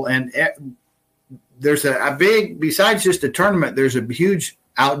Bowl. And there's a big, besides just a tournament, there's a huge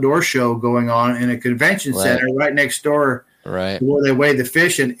outdoor show going on in a convention center right next door. Right. Where they weigh the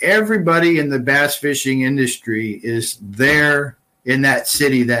fish. And everybody in the bass fishing industry is there in that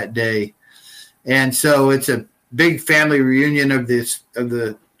city that day. And so it's a big family reunion of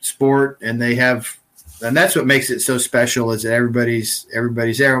the sport, and they have and that's what makes it so special is that everybody's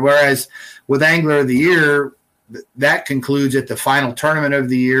there. Whereas with Angler of the Year, that concludes at the final tournament of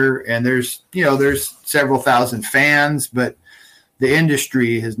the year, and there's several thousand fans, but the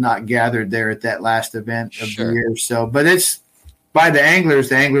industry has not gathered there at that last event of the year. So, but it's by the anglers.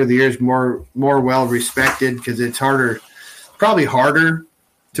 The Angler of the Year is more well respected because it's probably harder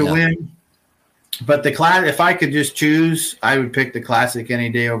to win. But the class, if I could just choose, I would pick the Classic any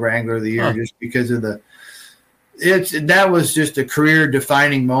day over Angler of the Year, just because of that was just a career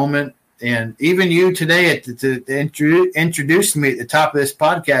defining moment. And even you today to introduce me at the top of this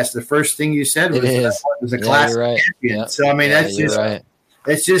podcast, the first thing you said was a Classic champion. Yep. So I mean, that's just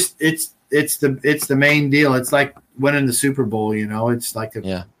it's just it's the main deal. It's like winning the Super Bowl. It's like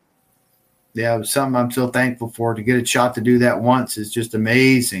something I'm so thankful for. To get a shot to do that once is just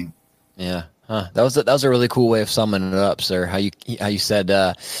amazing. Yeah. That was a really cool way of summing it up, sir. How you said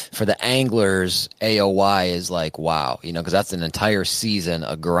for the anglers, AOY is like, wow, because that's an entire season,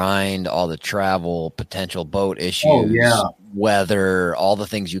 a grind, all the travel, potential boat issues, weather, all the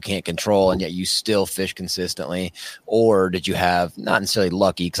things you can't control, and yet you still fish consistently. Or did you have, not necessarily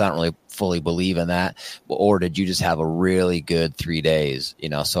lucky, because I don't really fully believe in that, or did you just have a really good 3 days?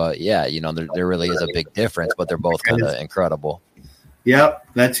 So there really is a big difference, but they're both kind of incredible. Yep,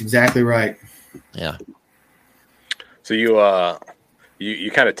 that's exactly right. Yeah. So you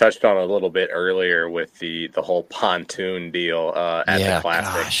kind of touched on a little bit earlier with the whole pontoon deal at the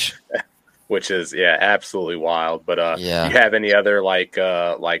Classic, which is absolutely wild. But you have any other like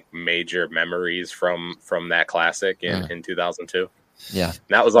major memories from that Classic in 2002? Yeah, and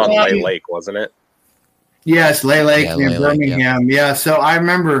that was on Lay Lake, wasn't it? Yes, Lay Lake near Birmingham. Yeah, so I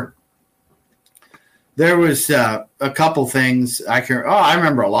remember. There was a couple things I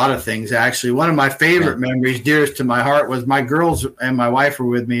remember a lot of things, actually. One of my favorite memories, dearest to my heart, was my girls and my wife were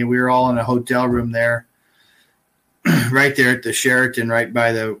with me. We were all in a hotel room there, right there at the Sheraton, right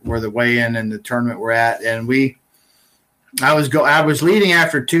by where the weigh-in and the tournament were at. And I was leading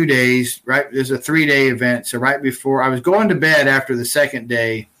after 2 days, right? It was a 3-day event. So right before I was going to bed after the second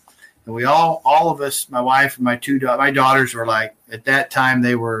day, and we all of us, my wife and my daughters were like, at that time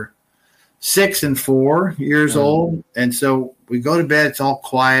they were 6 and 4 years old. And so we go to bed. It's all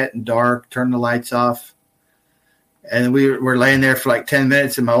quiet and dark, turn the lights off. And we're laying there for like 10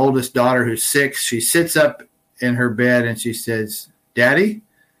 minutes. And my oldest daughter, who's 6, she sits up in her bed and she says, "Daddy,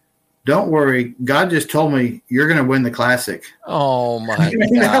 don't worry. God just told me you're going to win the Classic." Oh my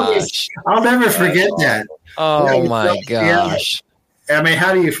gosh. I'll never forget that. Oh my gosh. Yeah. I mean,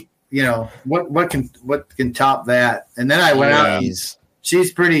 how do you what can top that? And then I went out.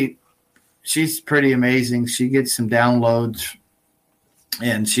 She's pretty amazing. She gets some downloads,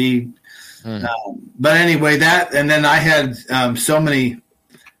 and but anyway, that, and then I had so many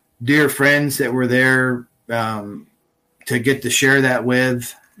dear friends that were there to get to share that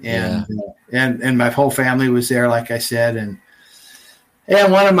with, and my whole family was there, like I said, and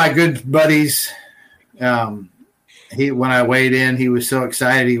one of my good buddies, when I weighed in, he was so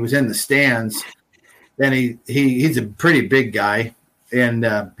excited. He was in the stands, and he's a pretty big guy. And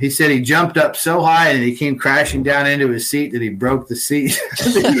he said he jumped up so high and he came crashing down into his seat that he broke the seat.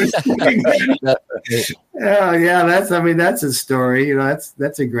 That's a story.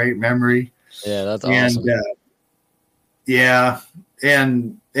 That's a great memory. Yeah, that's awesome.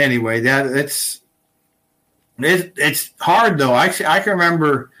 And anyway, it's hard though. I can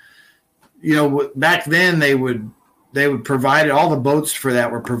remember, back then they would provide all the boats for that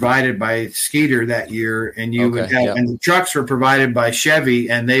were provided by Skeeter that year, and and the trucks were provided by Chevy,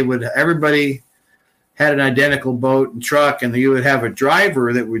 and everybody had an identical boat and truck, and you would have a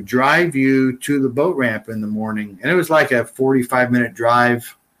driver that would drive you to the boat ramp in the morning, and it was like a 45-minute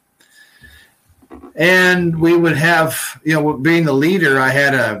drive. And we would have, being the leader, I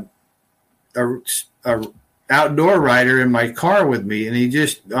had a outdoor rider in my car with me, and he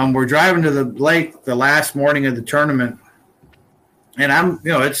just we're driving to the lake the last morning of the tournament, and I'm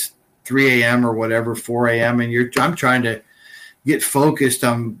it's 3 a.m. or whatever, 4 a.m. and I'm trying to get focused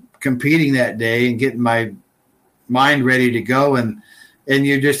on competing that day and getting my mind ready to go, and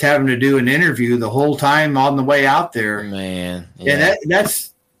you're just having to do an interview the whole time on the way out there, man.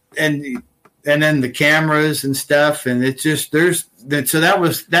 And and then the cameras and stuff, and it's just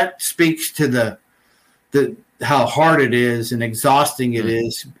that speaks to the how hard it is and exhausting it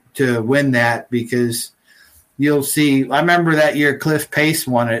is to win that, because you'll see. I remember that year Cliff Pace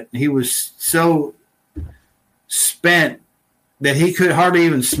won it. He was so spent that he could hardly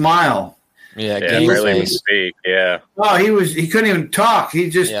even smile. Yeah, barely even speak. Yeah. Oh, he couldn't even talk. He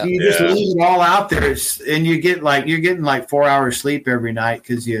just leaves it all out there, and you're getting like 4 hours sleep every night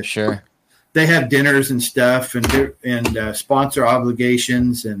because you they have dinners and stuff and sponsor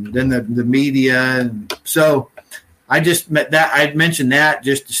obligations and then the media. And so I just I'd mentioned that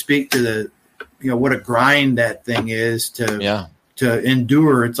just to speak to what a grind that thing is to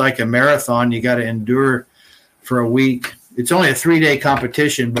endure. It's like a marathon. You got to endure for a week. It's only a 3-day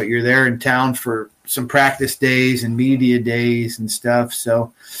competition, but you're there in town for some practice days and media days and stuff.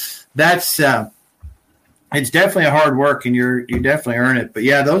 So that's, it's definitely a hard work, and you definitely earn it. But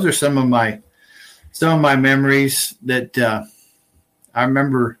yeah, those are some of my memories that I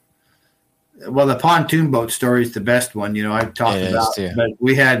remember. Well, the pontoon boat story is the best one, I've talked about. But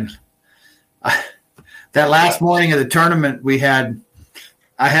we had that last morning of the tournament.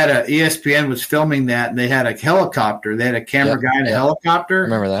 I had ESPN was filming that, and they had a helicopter. They had a camera guy in a helicopter. I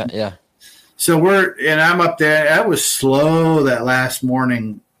remember that, yeah. So I'm up there. That was slow that last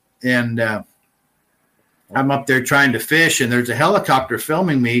morning, and I'm up there trying to fish, and there's a helicopter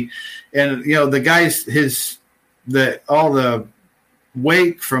filming me, and the guys, all the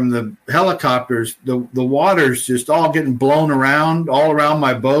wake from the helicopters, the water's just all getting blown around all around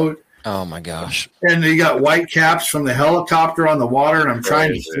my boat. Oh my gosh! And you got white caps from the helicopter on the water, and I'm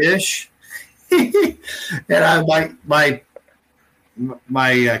trying to fish, and I'm like my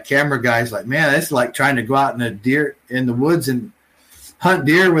camera guy's like, man, it's like trying to go out in the woods and hunt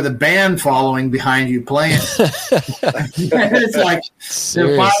deer with a band following behind you playing. It's like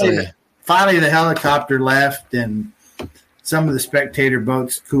finally the helicopter left, and some of the spectator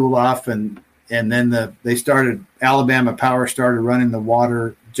boats cool off, and then Alabama Power started running the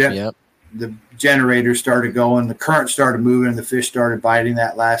water jet. The generator started going, the current started moving, and the fish started biting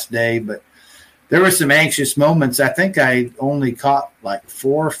that last day. But there were some anxious moments. I think I only caught like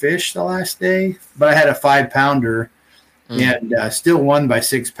 4 fish the last day, but I had a 5-pounder. And still won by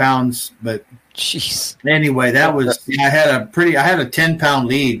 6 pounds. But jeez. Anyway, that was I had a 10-pound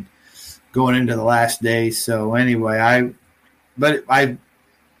lead going into the last day. So anyway, I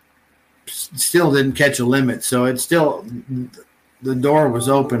still didn't catch a limit. So it's still the door was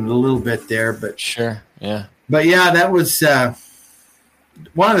open a little bit there. But sure, yeah. But yeah, that was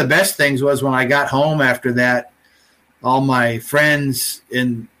one of the best things was when I got home after that. All my friends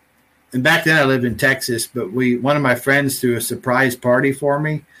and back then I lived in Texas, but one of my friends threw a surprise party for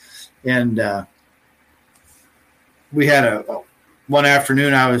me. And we had one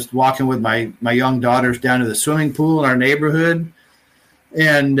afternoon I was walking with my young daughters down to the swimming pool in our neighborhood.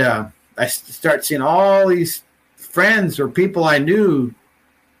 And I start seeing all these friends or people I knew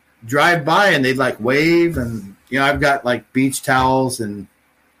drive by, and they'd like wave. And, I've got like beach towels and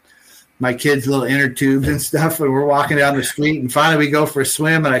my kids' little inner tubes and stuff, and we're walking down the street, and finally we go for a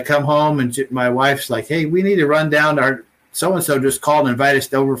swim, and I come home, and my wife's like, hey, we need to run down our so-and-so just called and invited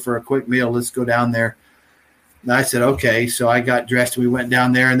us over for a quick meal. Let's go down there. And I said, okay. So I got dressed, and we went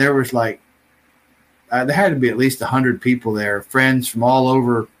down there, and there was like, there had to be at least 100 people there. Friends from all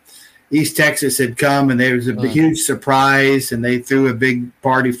over East Texas had come, and there was a huge surprise, and they threw a big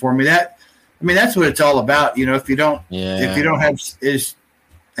party for me. That's what it's all about. If you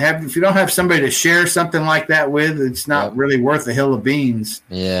don't have somebody to share something like that with, it's not really worth a hill of beans.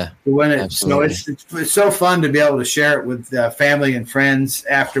 Yeah. So it's so fun to be able to share it with family and friends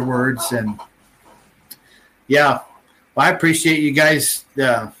afterwards. And I appreciate you guys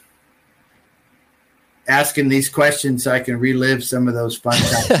asking these questions so I can relive some of those fun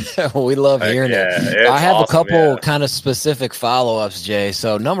times. We love hearing it. I have a couple kind of specific follow-ups, Jay.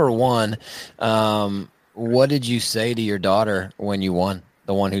 So number one, what did you say to your daughter when you won?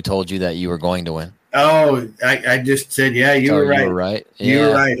 The one who told you that you were going to win. Oh, I just said, yeah, you were right. You were right. Yeah. You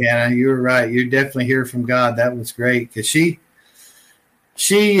were right, Hannah. You were right. You definitely hear from God. That was great. Because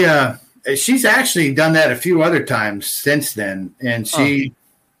she's actually done that a few other times since then. And she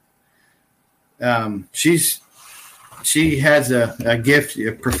has a gift,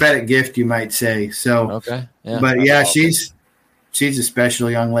 a prophetic gift, you might say. So, okay. Yeah, but yeah, awesome. She's a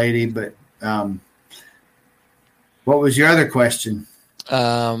special young lady. But what was your other question?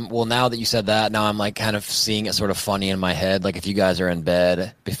 Well, now that you said that, now I'm like kind of seeing it sort of funny in my head. Like if you guys are in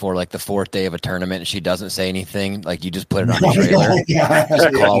bed before like the 4th day of a tournament and she doesn't say anything, like you just put it on the trailer,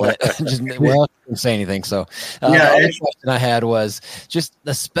 just call it. Didn't say anything. So the other question I had was just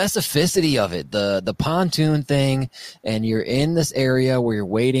the specificity of it, the pontoon thing, and you're in this area where you're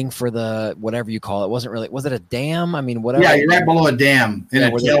waiting for the whatever you call it. Was it a dam? I mean, whatever. Yeah, you're right below a dam in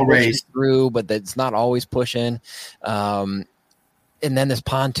a tail race through, but it's not always pushing. And then this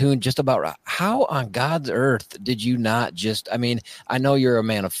pontoon, just about how on God's earth did you not just, I mean, I know you're a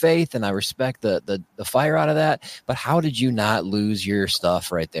man of faith and I respect the fire out of that, but how did you not lose your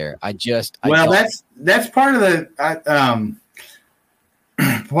stuff right there? That's part of the,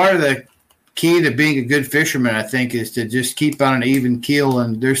 key to being a good fisherman, I think, is to just keep on an even keel.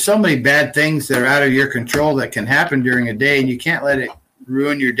 And there's so many bad things that are out of your control that can happen during a day, and you can't let it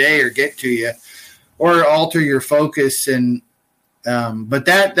ruin your day or get to you or alter your focus. And but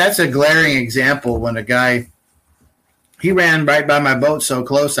that's a glaring example when a guy, he ran right by my boat so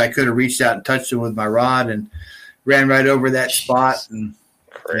close I could have reached out and touched him with my rod, and ran right over that spot. And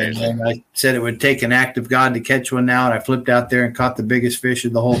I said it would take an act of God to catch one now, and I flipped out there and caught the biggest fish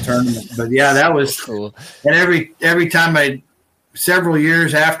of the whole tournament. But yeah, that was cool. And every time several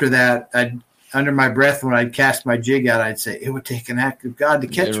years after that, I'd under my breath when I'd cast my jig out, I'd say it would take an act of God to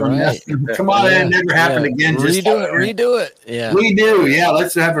catch one. Right. Come on, it never happened again. Redo it. Yeah, redo. Yeah,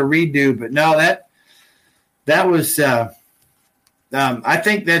 let's have a redo. But no, that was. I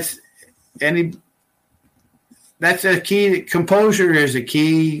think that's a key. Composure is a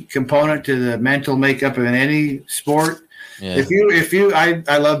key component to the mental makeup of any sport. Yeah.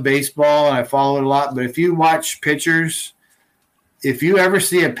 I love baseball and I follow it a lot, but if you watch pitchers, if you ever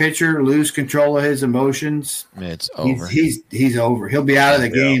see a pitcher lose control of his emotions, it's over. He's over. He'll be out of the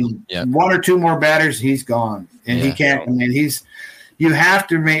game. Yeah. One or two more batters, he's gone, and he can't. I mean, you have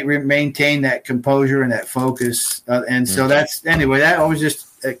to maintain that composure and that focus, and so that's anyway. That was just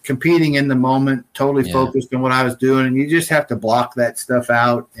competing in the moment, totally focused on what I was doing, and you just have to block that stuff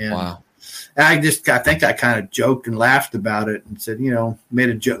out. And I think I kind of joked and laughed about it and said,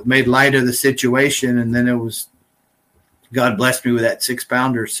 made light of the situation, and then it was. God blessed me with that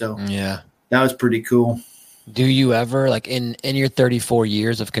 6-pounder. So that was pretty cool. Do you ever, like in your 34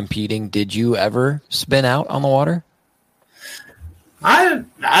 years of competing, did you ever spin out on the water? I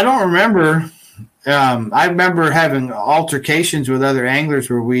don't remember. I remember having altercations with other anglers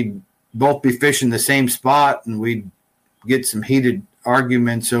where we'd both be fishing the same spot and we'd get some heated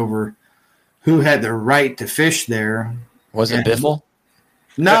arguments over who had the right to fish there. Was it Biffle?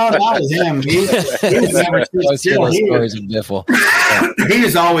 No, not with him. He was never stories of Biffle. He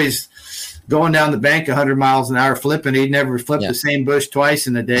was always going down the bank 100 miles an hour flipping. He'd never flipped the same bush twice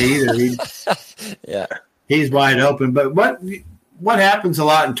in a day either. He's wide open. But what happens a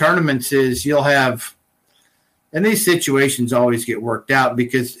lot in tournaments is you'll have, and these situations always get worked out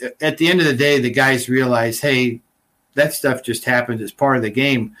because at the end of the day, the guys realize, hey, that stuff just happens as part of the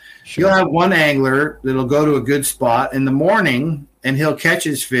game. Sure. You'll have one angler that'll go to a good spot in the morning and he'll catch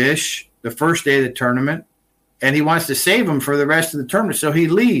his fish the first day of the tournament, and he wants to save them for the rest of the tournament, so he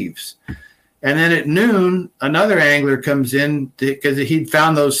leaves. And then at noon, another angler comes in because he'd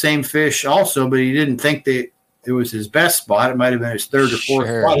found those same fish also, but he didn't think that it was his best spot. It might have been his third or fourth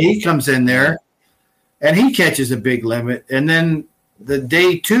spot. He comes in there, and he catches a big limit. And then the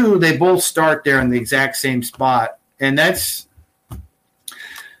day 2, they both start there in the exact same spot, and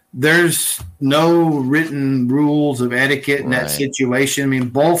there's no written rules of etiquette in that situation. I mean,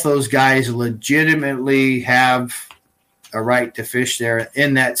 both those guys legitimately have a right to fish there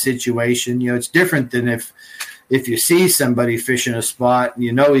in that situation. It's different than if you see somebody fishing a spot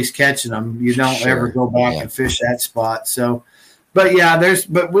and he's catching them, you don't ever go back and fish that spot. So, but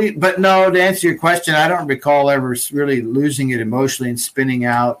no, to answer your question, I don't recall ever really losing it emotionally and spinning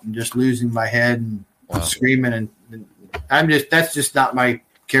out and just losing my head and screaming. And that's just not my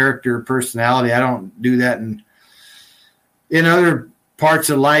character or personality. I don't do that in other parts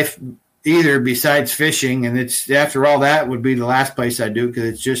of life either besides fishing. And it's, after all, that would be the last place I do because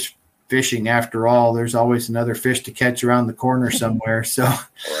it's just fishing after all. There's always another fish to catch around the corner somewhere. So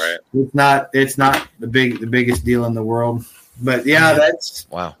it's not the biggest deal in the world. But that's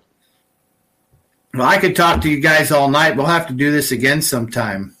wow. Well, I could talk to you guys all night. We'll have to do this again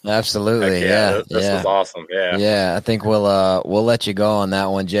sometime. Absolutely. This was awesome. Yeah. I think we'll let you go on that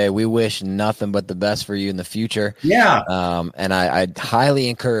one, Jay. We wish nothing but the best for you in the future. Yeah. And I'd highly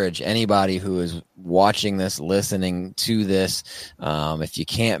encourage anybody who is watching this, listening to this, if you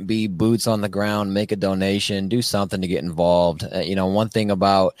can't be boots on the ground, make a donation, do something to get involved. One thing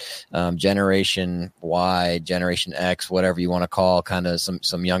about Generation Y, Generation X, whatever you want to call kind of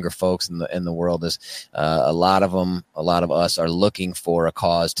some younger folks in the world is a lot of us are looking for a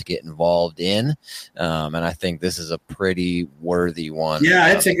cause to get involved in, and I think this is a pretty worthy one.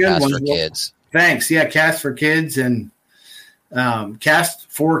 Yeah, it's a good one for kids. Thanks. Yeah, Cast for Kids and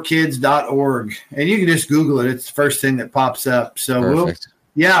castforkids.org, and you can just Google it. It's the first thing that pops up. So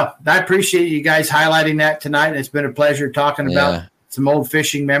I appreciate you guys highlighting that tonight. It's been a pleasure talking about some old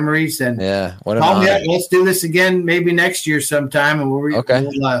fishing memories. And let's do this again maybe next year sometime, and we'll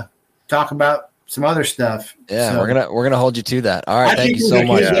talk about some other stuff. Yeah, so, we're gonna hold you to that. All right, thank you so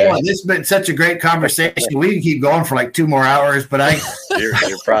much. This has been such a great conversation. We can keep going for like 2 more hours, but you're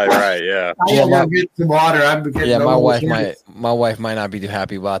probably right. Yeah, I gotta get some water. My wife might not be too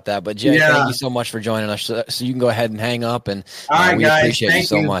happy about that. But Jay, thank you so much for joining us. So you can go ahead and hang up, and all right, we guys, appreciate you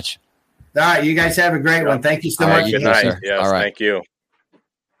so much. All right, you guys have a great one. Thank you so much. Good night. Yes, all right. Thank you.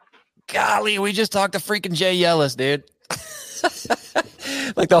 Golly, we just talked to freaking Jay Yelas, dude.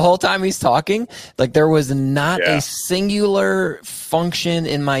 Like the whole time he's talking, like there was not a singular function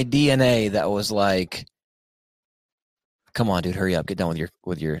in my DNA that was like, come on, dude, hurry up, get done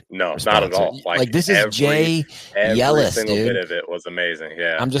with your no, response. not at all. Like this is Jay Yelas, single dude. Bit of it was amazing.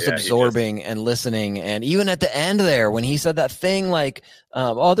 Yeah, I'm just absorbing and listening, and even at the end there when he said that thing, like,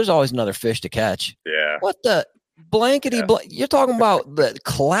 there's always another fish to catch. Yeah, what the blankety you're talking about the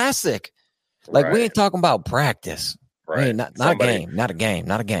classic. Like we ain't talking about practice. Right. Hey, not a game.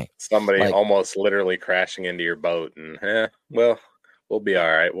 Somebody almost literally crashing into your boat, and well, we'll be all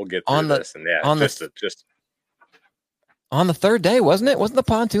right. We'll get through this. And just on the third day, wasn't it? Wasn't the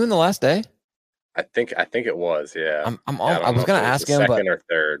pontoon the last day? I think it was. Yeah. I was going to ask him, second or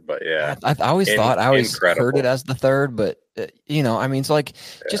third, but yeah. I always thought I always heard it as the third, but I mean, so like,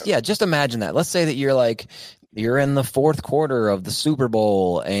 just imagine that. Let's say that you're in the fourth quarter of the Super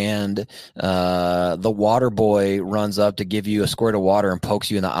Bowl and the water boy runs up to give you a squirt of water and pokes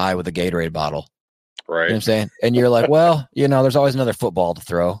you in the eye with a Gatorade bottle. Right. You know what I'm saying? And you're like, well, there's always another football to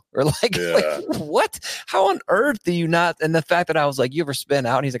throw. Or like what? How on earth do you not? And the fact that I was like, you ever spin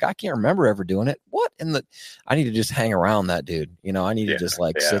out? And he's like, I can't remember ever doing it. What? I need to just hang around that dude. I need to just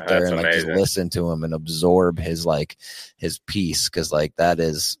sit there and like just listen to him and absorb his piece. Cause like that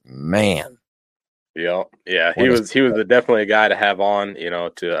is, man. Yeah. He was definitely a guy to have on,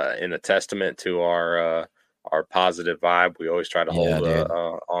 to in a testament to our positive vibe. We always try to hold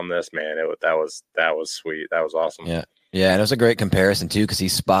on this, man. That was sweet. That was awesome. Yeah, and it was a great comparison too because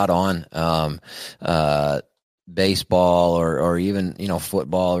he's spot on. Baseball or even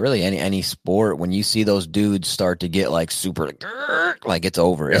football, really any sport, when you see those dudes start to get like super like it's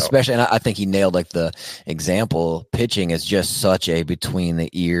over, especially, and I think he nailed like the example. Pitching is just such a between the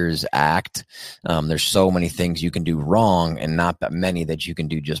ears act. There's so many things you can do wrong and not that many that you can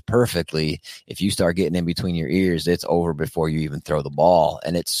do just perfectly. If you start getting in between your ears, it's over before you even throw the ball.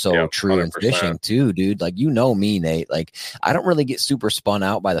 And it's so true 100%. In fishing too, dude. Like, me, Nate, like I don't really get super spun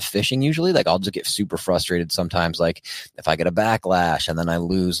out by the fishing usually. Like I'll just get super frustrated sometimes. Like if I get a backlash and then I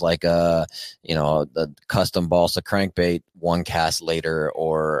lose like the custom balsa crankbait one cast later,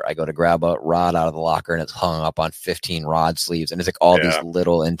 or I go to grab a rod out of the locker and it's hung up on 15 rod sleeves, and it's like all these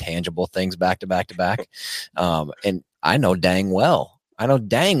little intangible things back to back to back. And I know dang well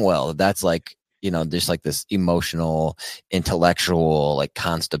that's like, just like this emotional, intellectual, like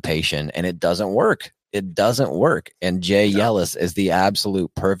constipation, and it doesn't work. It doesn't work. And Jay Yelas is the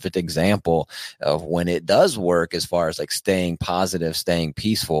absolute perfect example of when it does work, as far as like staying positive, staying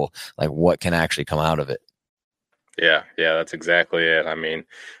peaceful, like what can actually come out of it. Yeah, that's exactly it. I mean,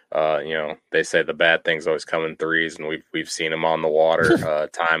 they say the bad things always come in threes, and we've seen them on the water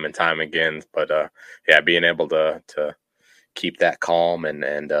time and time again. But being able to keep that calm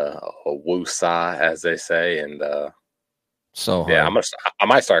and a woo-saw, as they say, and so I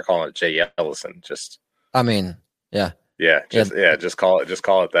might start calling it Jay Ellison. Just just call it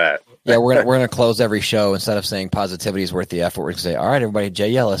that. Yeah, we're gonna close every show, instead of saying positivity is worth the effort, we're gonna say, all right, everybody,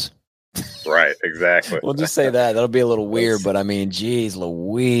 Jay Yelas. Right, exactly. We'll just say that. That'll be a little weird, but I mean, geez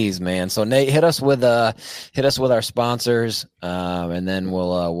Louise, man. So Nate, hit us with our sponsors, and then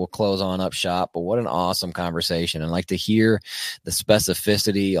we'll close on up shop. But what an awesome conversation, and like to hear the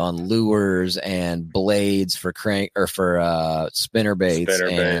specificity on lures and blades for spinner baits,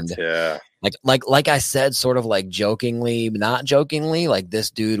 like I said, sort of like jokingly, not jokingly, like this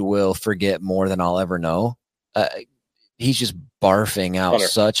dude will forget more than I'll ever know. He's just barfing out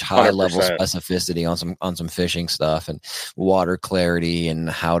such high level specificity on some fishing stuff and water clarity and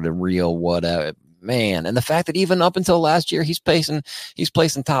how to reel whatever, man. And the fact that even up until last year, he's placing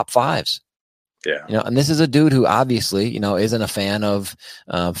top fives. Yeah. And this is a dude who obviously, isn't a fan of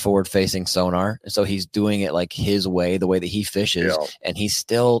forward facing sonar. So he's doing it like his way, the way that he fishes, and he's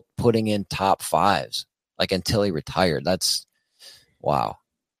still putting in top fives, like until he retired. That's wow.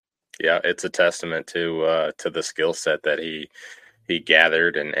 Yeah, it's a testament to the skill set that he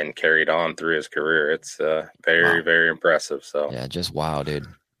gathered and carried on through his career. It's very, very impressive. So yeah, just wow, dude.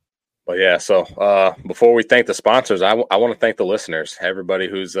 But yeah, so before we thank the sponsors, I want to thank the listeners, everybody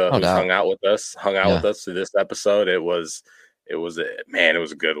who's hung out with us through this episode. It was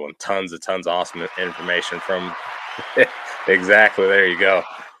a good one. Tons of awesome information from exactly. There you go.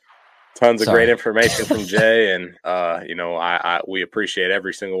 Tons of great information from Jay, and we appreciate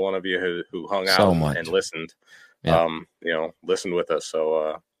every single one of you who hung out and listened. Yeah. Listened with us.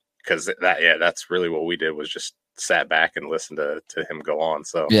 So because that's really what we did, was just sat back and listened to him go on.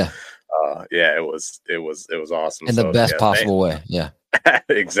 So it was awesome in the best possible way. Yeah.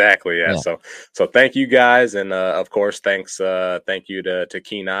 Exactly. Yeah. So thank you guys, and of course thank you to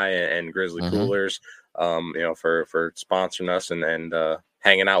Kenai and Grizzly Coolers, for sponsoring us and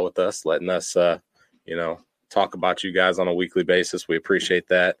hanging out with us, letting us talk about you guys on a weekly basis. We appreciate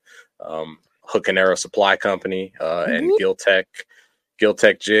that. Hook and Arrow Supply Company and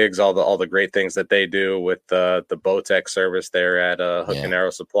Giltech Jigs, all the great things that they do with the Bowtech service there at Hook and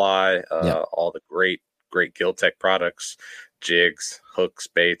Arrow Supply, all the great Giltech products, jigs, hooks,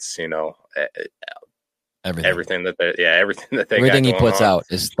 baits, everything that he puts out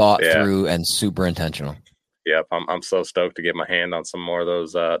is thought through and super intentional. Yep, I'm so stoked to get my hand on some more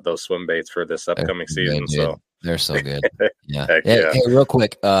of those swim baits for this upcoming season. So they're so good. Yeah. Hey, real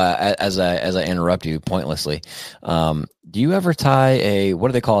quick, as I interrupt you pointlessly, do you ever tie what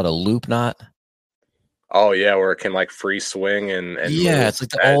do they call it? A loop knot? Oh yeah, where it can like free swing and it's like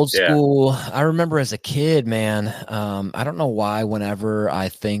the old school. I remember as a kid, man. I don't know why. Whenever I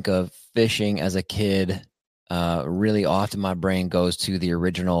think of fishing as a kid, really often my brain goes to the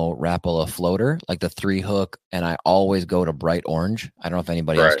original Rapala floater, like the 3-hook, and I always go to bright orange. I don't know if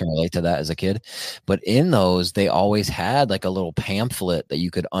anybody else can relate to that as a kid, but in those, they always had like a little pamphlet that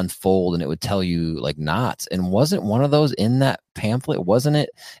you could unfold and it would tell you like knots. And wasn't one of those in that pamphlet? Wasn't it?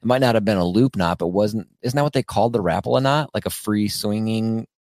 It might not have been a loop knot, but isn't that what they called the Rapala knot? Like a free swinging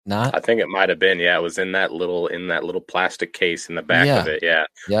knot? I think it might have been. Yeah, it was in that little plastic case in the back of it. Yeah.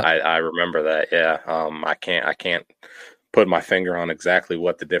 I remember that. Yeah. I can't put my finger on exactly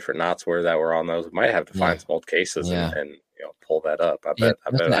what the different knots were that were on those. Might have to find some old cases and pull that up. I bet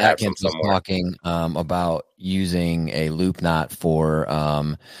I have some somewhere. Talking about using a loop knot for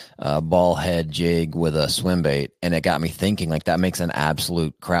a ball head jig with a swim bait, and it got me thinking, like, that makes an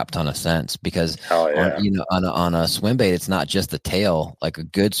absolute crap ton of sense, because on a swim bait, it's not just the tail. Like a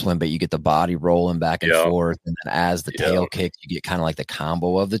good swim bait, you get the body rolling back and forth, and then as the tail kicks, you get kind of like the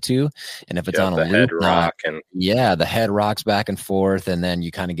combo of the two. And if it's on a loop knot, the head rocks back and forth, and then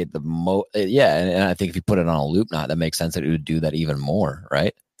you kind of get the and I think if you put it on a loop knot, that makes sense that it would do that even more,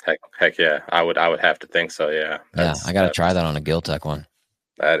 right? Heck yeah. I would have to think so. Yeah. I got to try that on a Giltech one.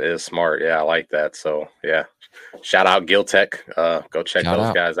 That is smart. Yeah. I like that. So yeah, shout out Giltech. Go check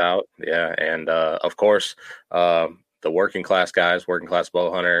those guys out. Yeah. And of course, the Working Class guys, Working Class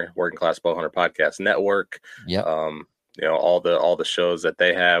Bowhunter Podcast Network. Yeah. All the shows that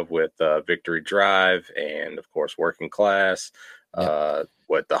they have with Victory Drive, and of course Working Class,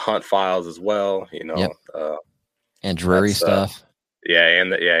 with the Hunt Files as well, and Drury stuff.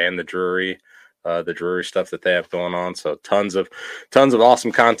 And the Drury stuff that they have going on. So tons of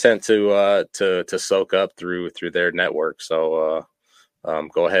awesome content to soak up through their network. So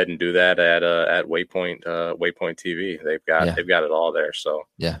go ahead and do that at Waypoint TV. They've got it all there. So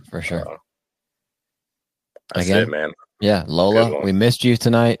yeah, for sure. That's it, man. Yeah, Lola, we missed you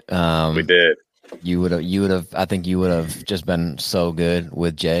tonight. We did. You would have. I think you would have just been so good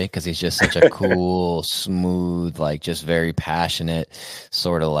with Jay, because he's just such a cool, smooth, like just very passionate,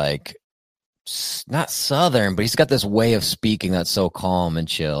 sort of like not Southern, but he's got this way of speaking that's so calm and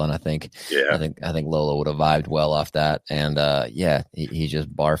chill. And I think Lola would have vibed well off that. And he's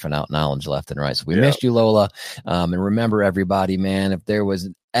just barfing out knowledge left and right. So we missed you, Lola. And remember, everybody, man, if there was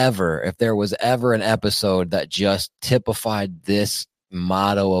ever an episode that just typified this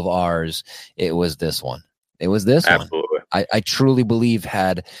motto of ours, it was this one. Absolutely. I truly believe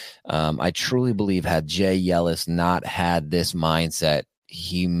had Jay Yelas not had this mindset,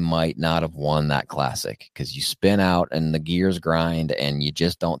 he might not have won that classic, because you spin out and the gears grind and you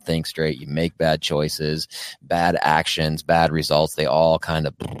just don't think straight. You make bad choices, bad actions, bad results. They all kind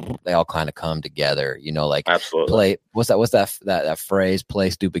of come together, like absolutely. What's that phrase? Play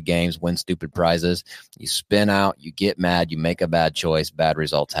stupid games, win stupid prizes. You spin out, you get mad, you make a bad choice, bad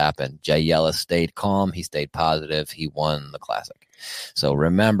results happen. Jay Yelas stayed calm. He stayed positive. He won the classic. So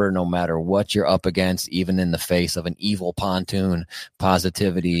remember, no matter what you're up against, even in the face of an evil pontoon,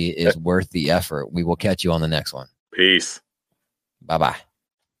 positivity is worth the effort. We will catch you on the next one. Peace. Bye-bye.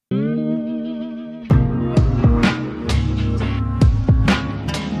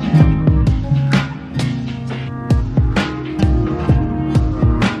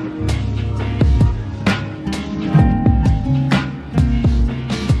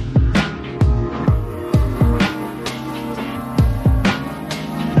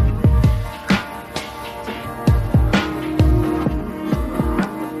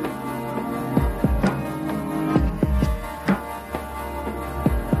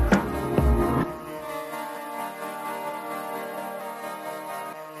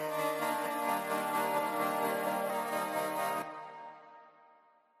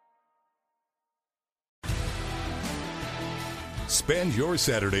 Spend your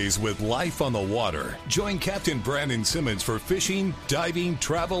Saturdays with life on the water. Join Captain Brandon Simmons for fishing, diving,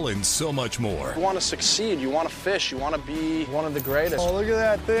 travel, and so much more. You want to succeed. You want to fish. You want to be one of the greatest. Oh, look at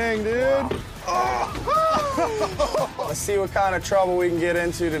that thing, dude. Wow. Oh. Let's see what kind of trouble we can get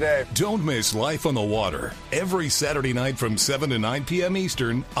into today. Don't miss Life on the Water every Saturday night from 7 to 9 p.m.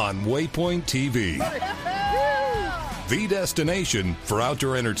 Eastern on Waypoint TV. The destination for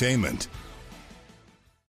outdoor entertainment.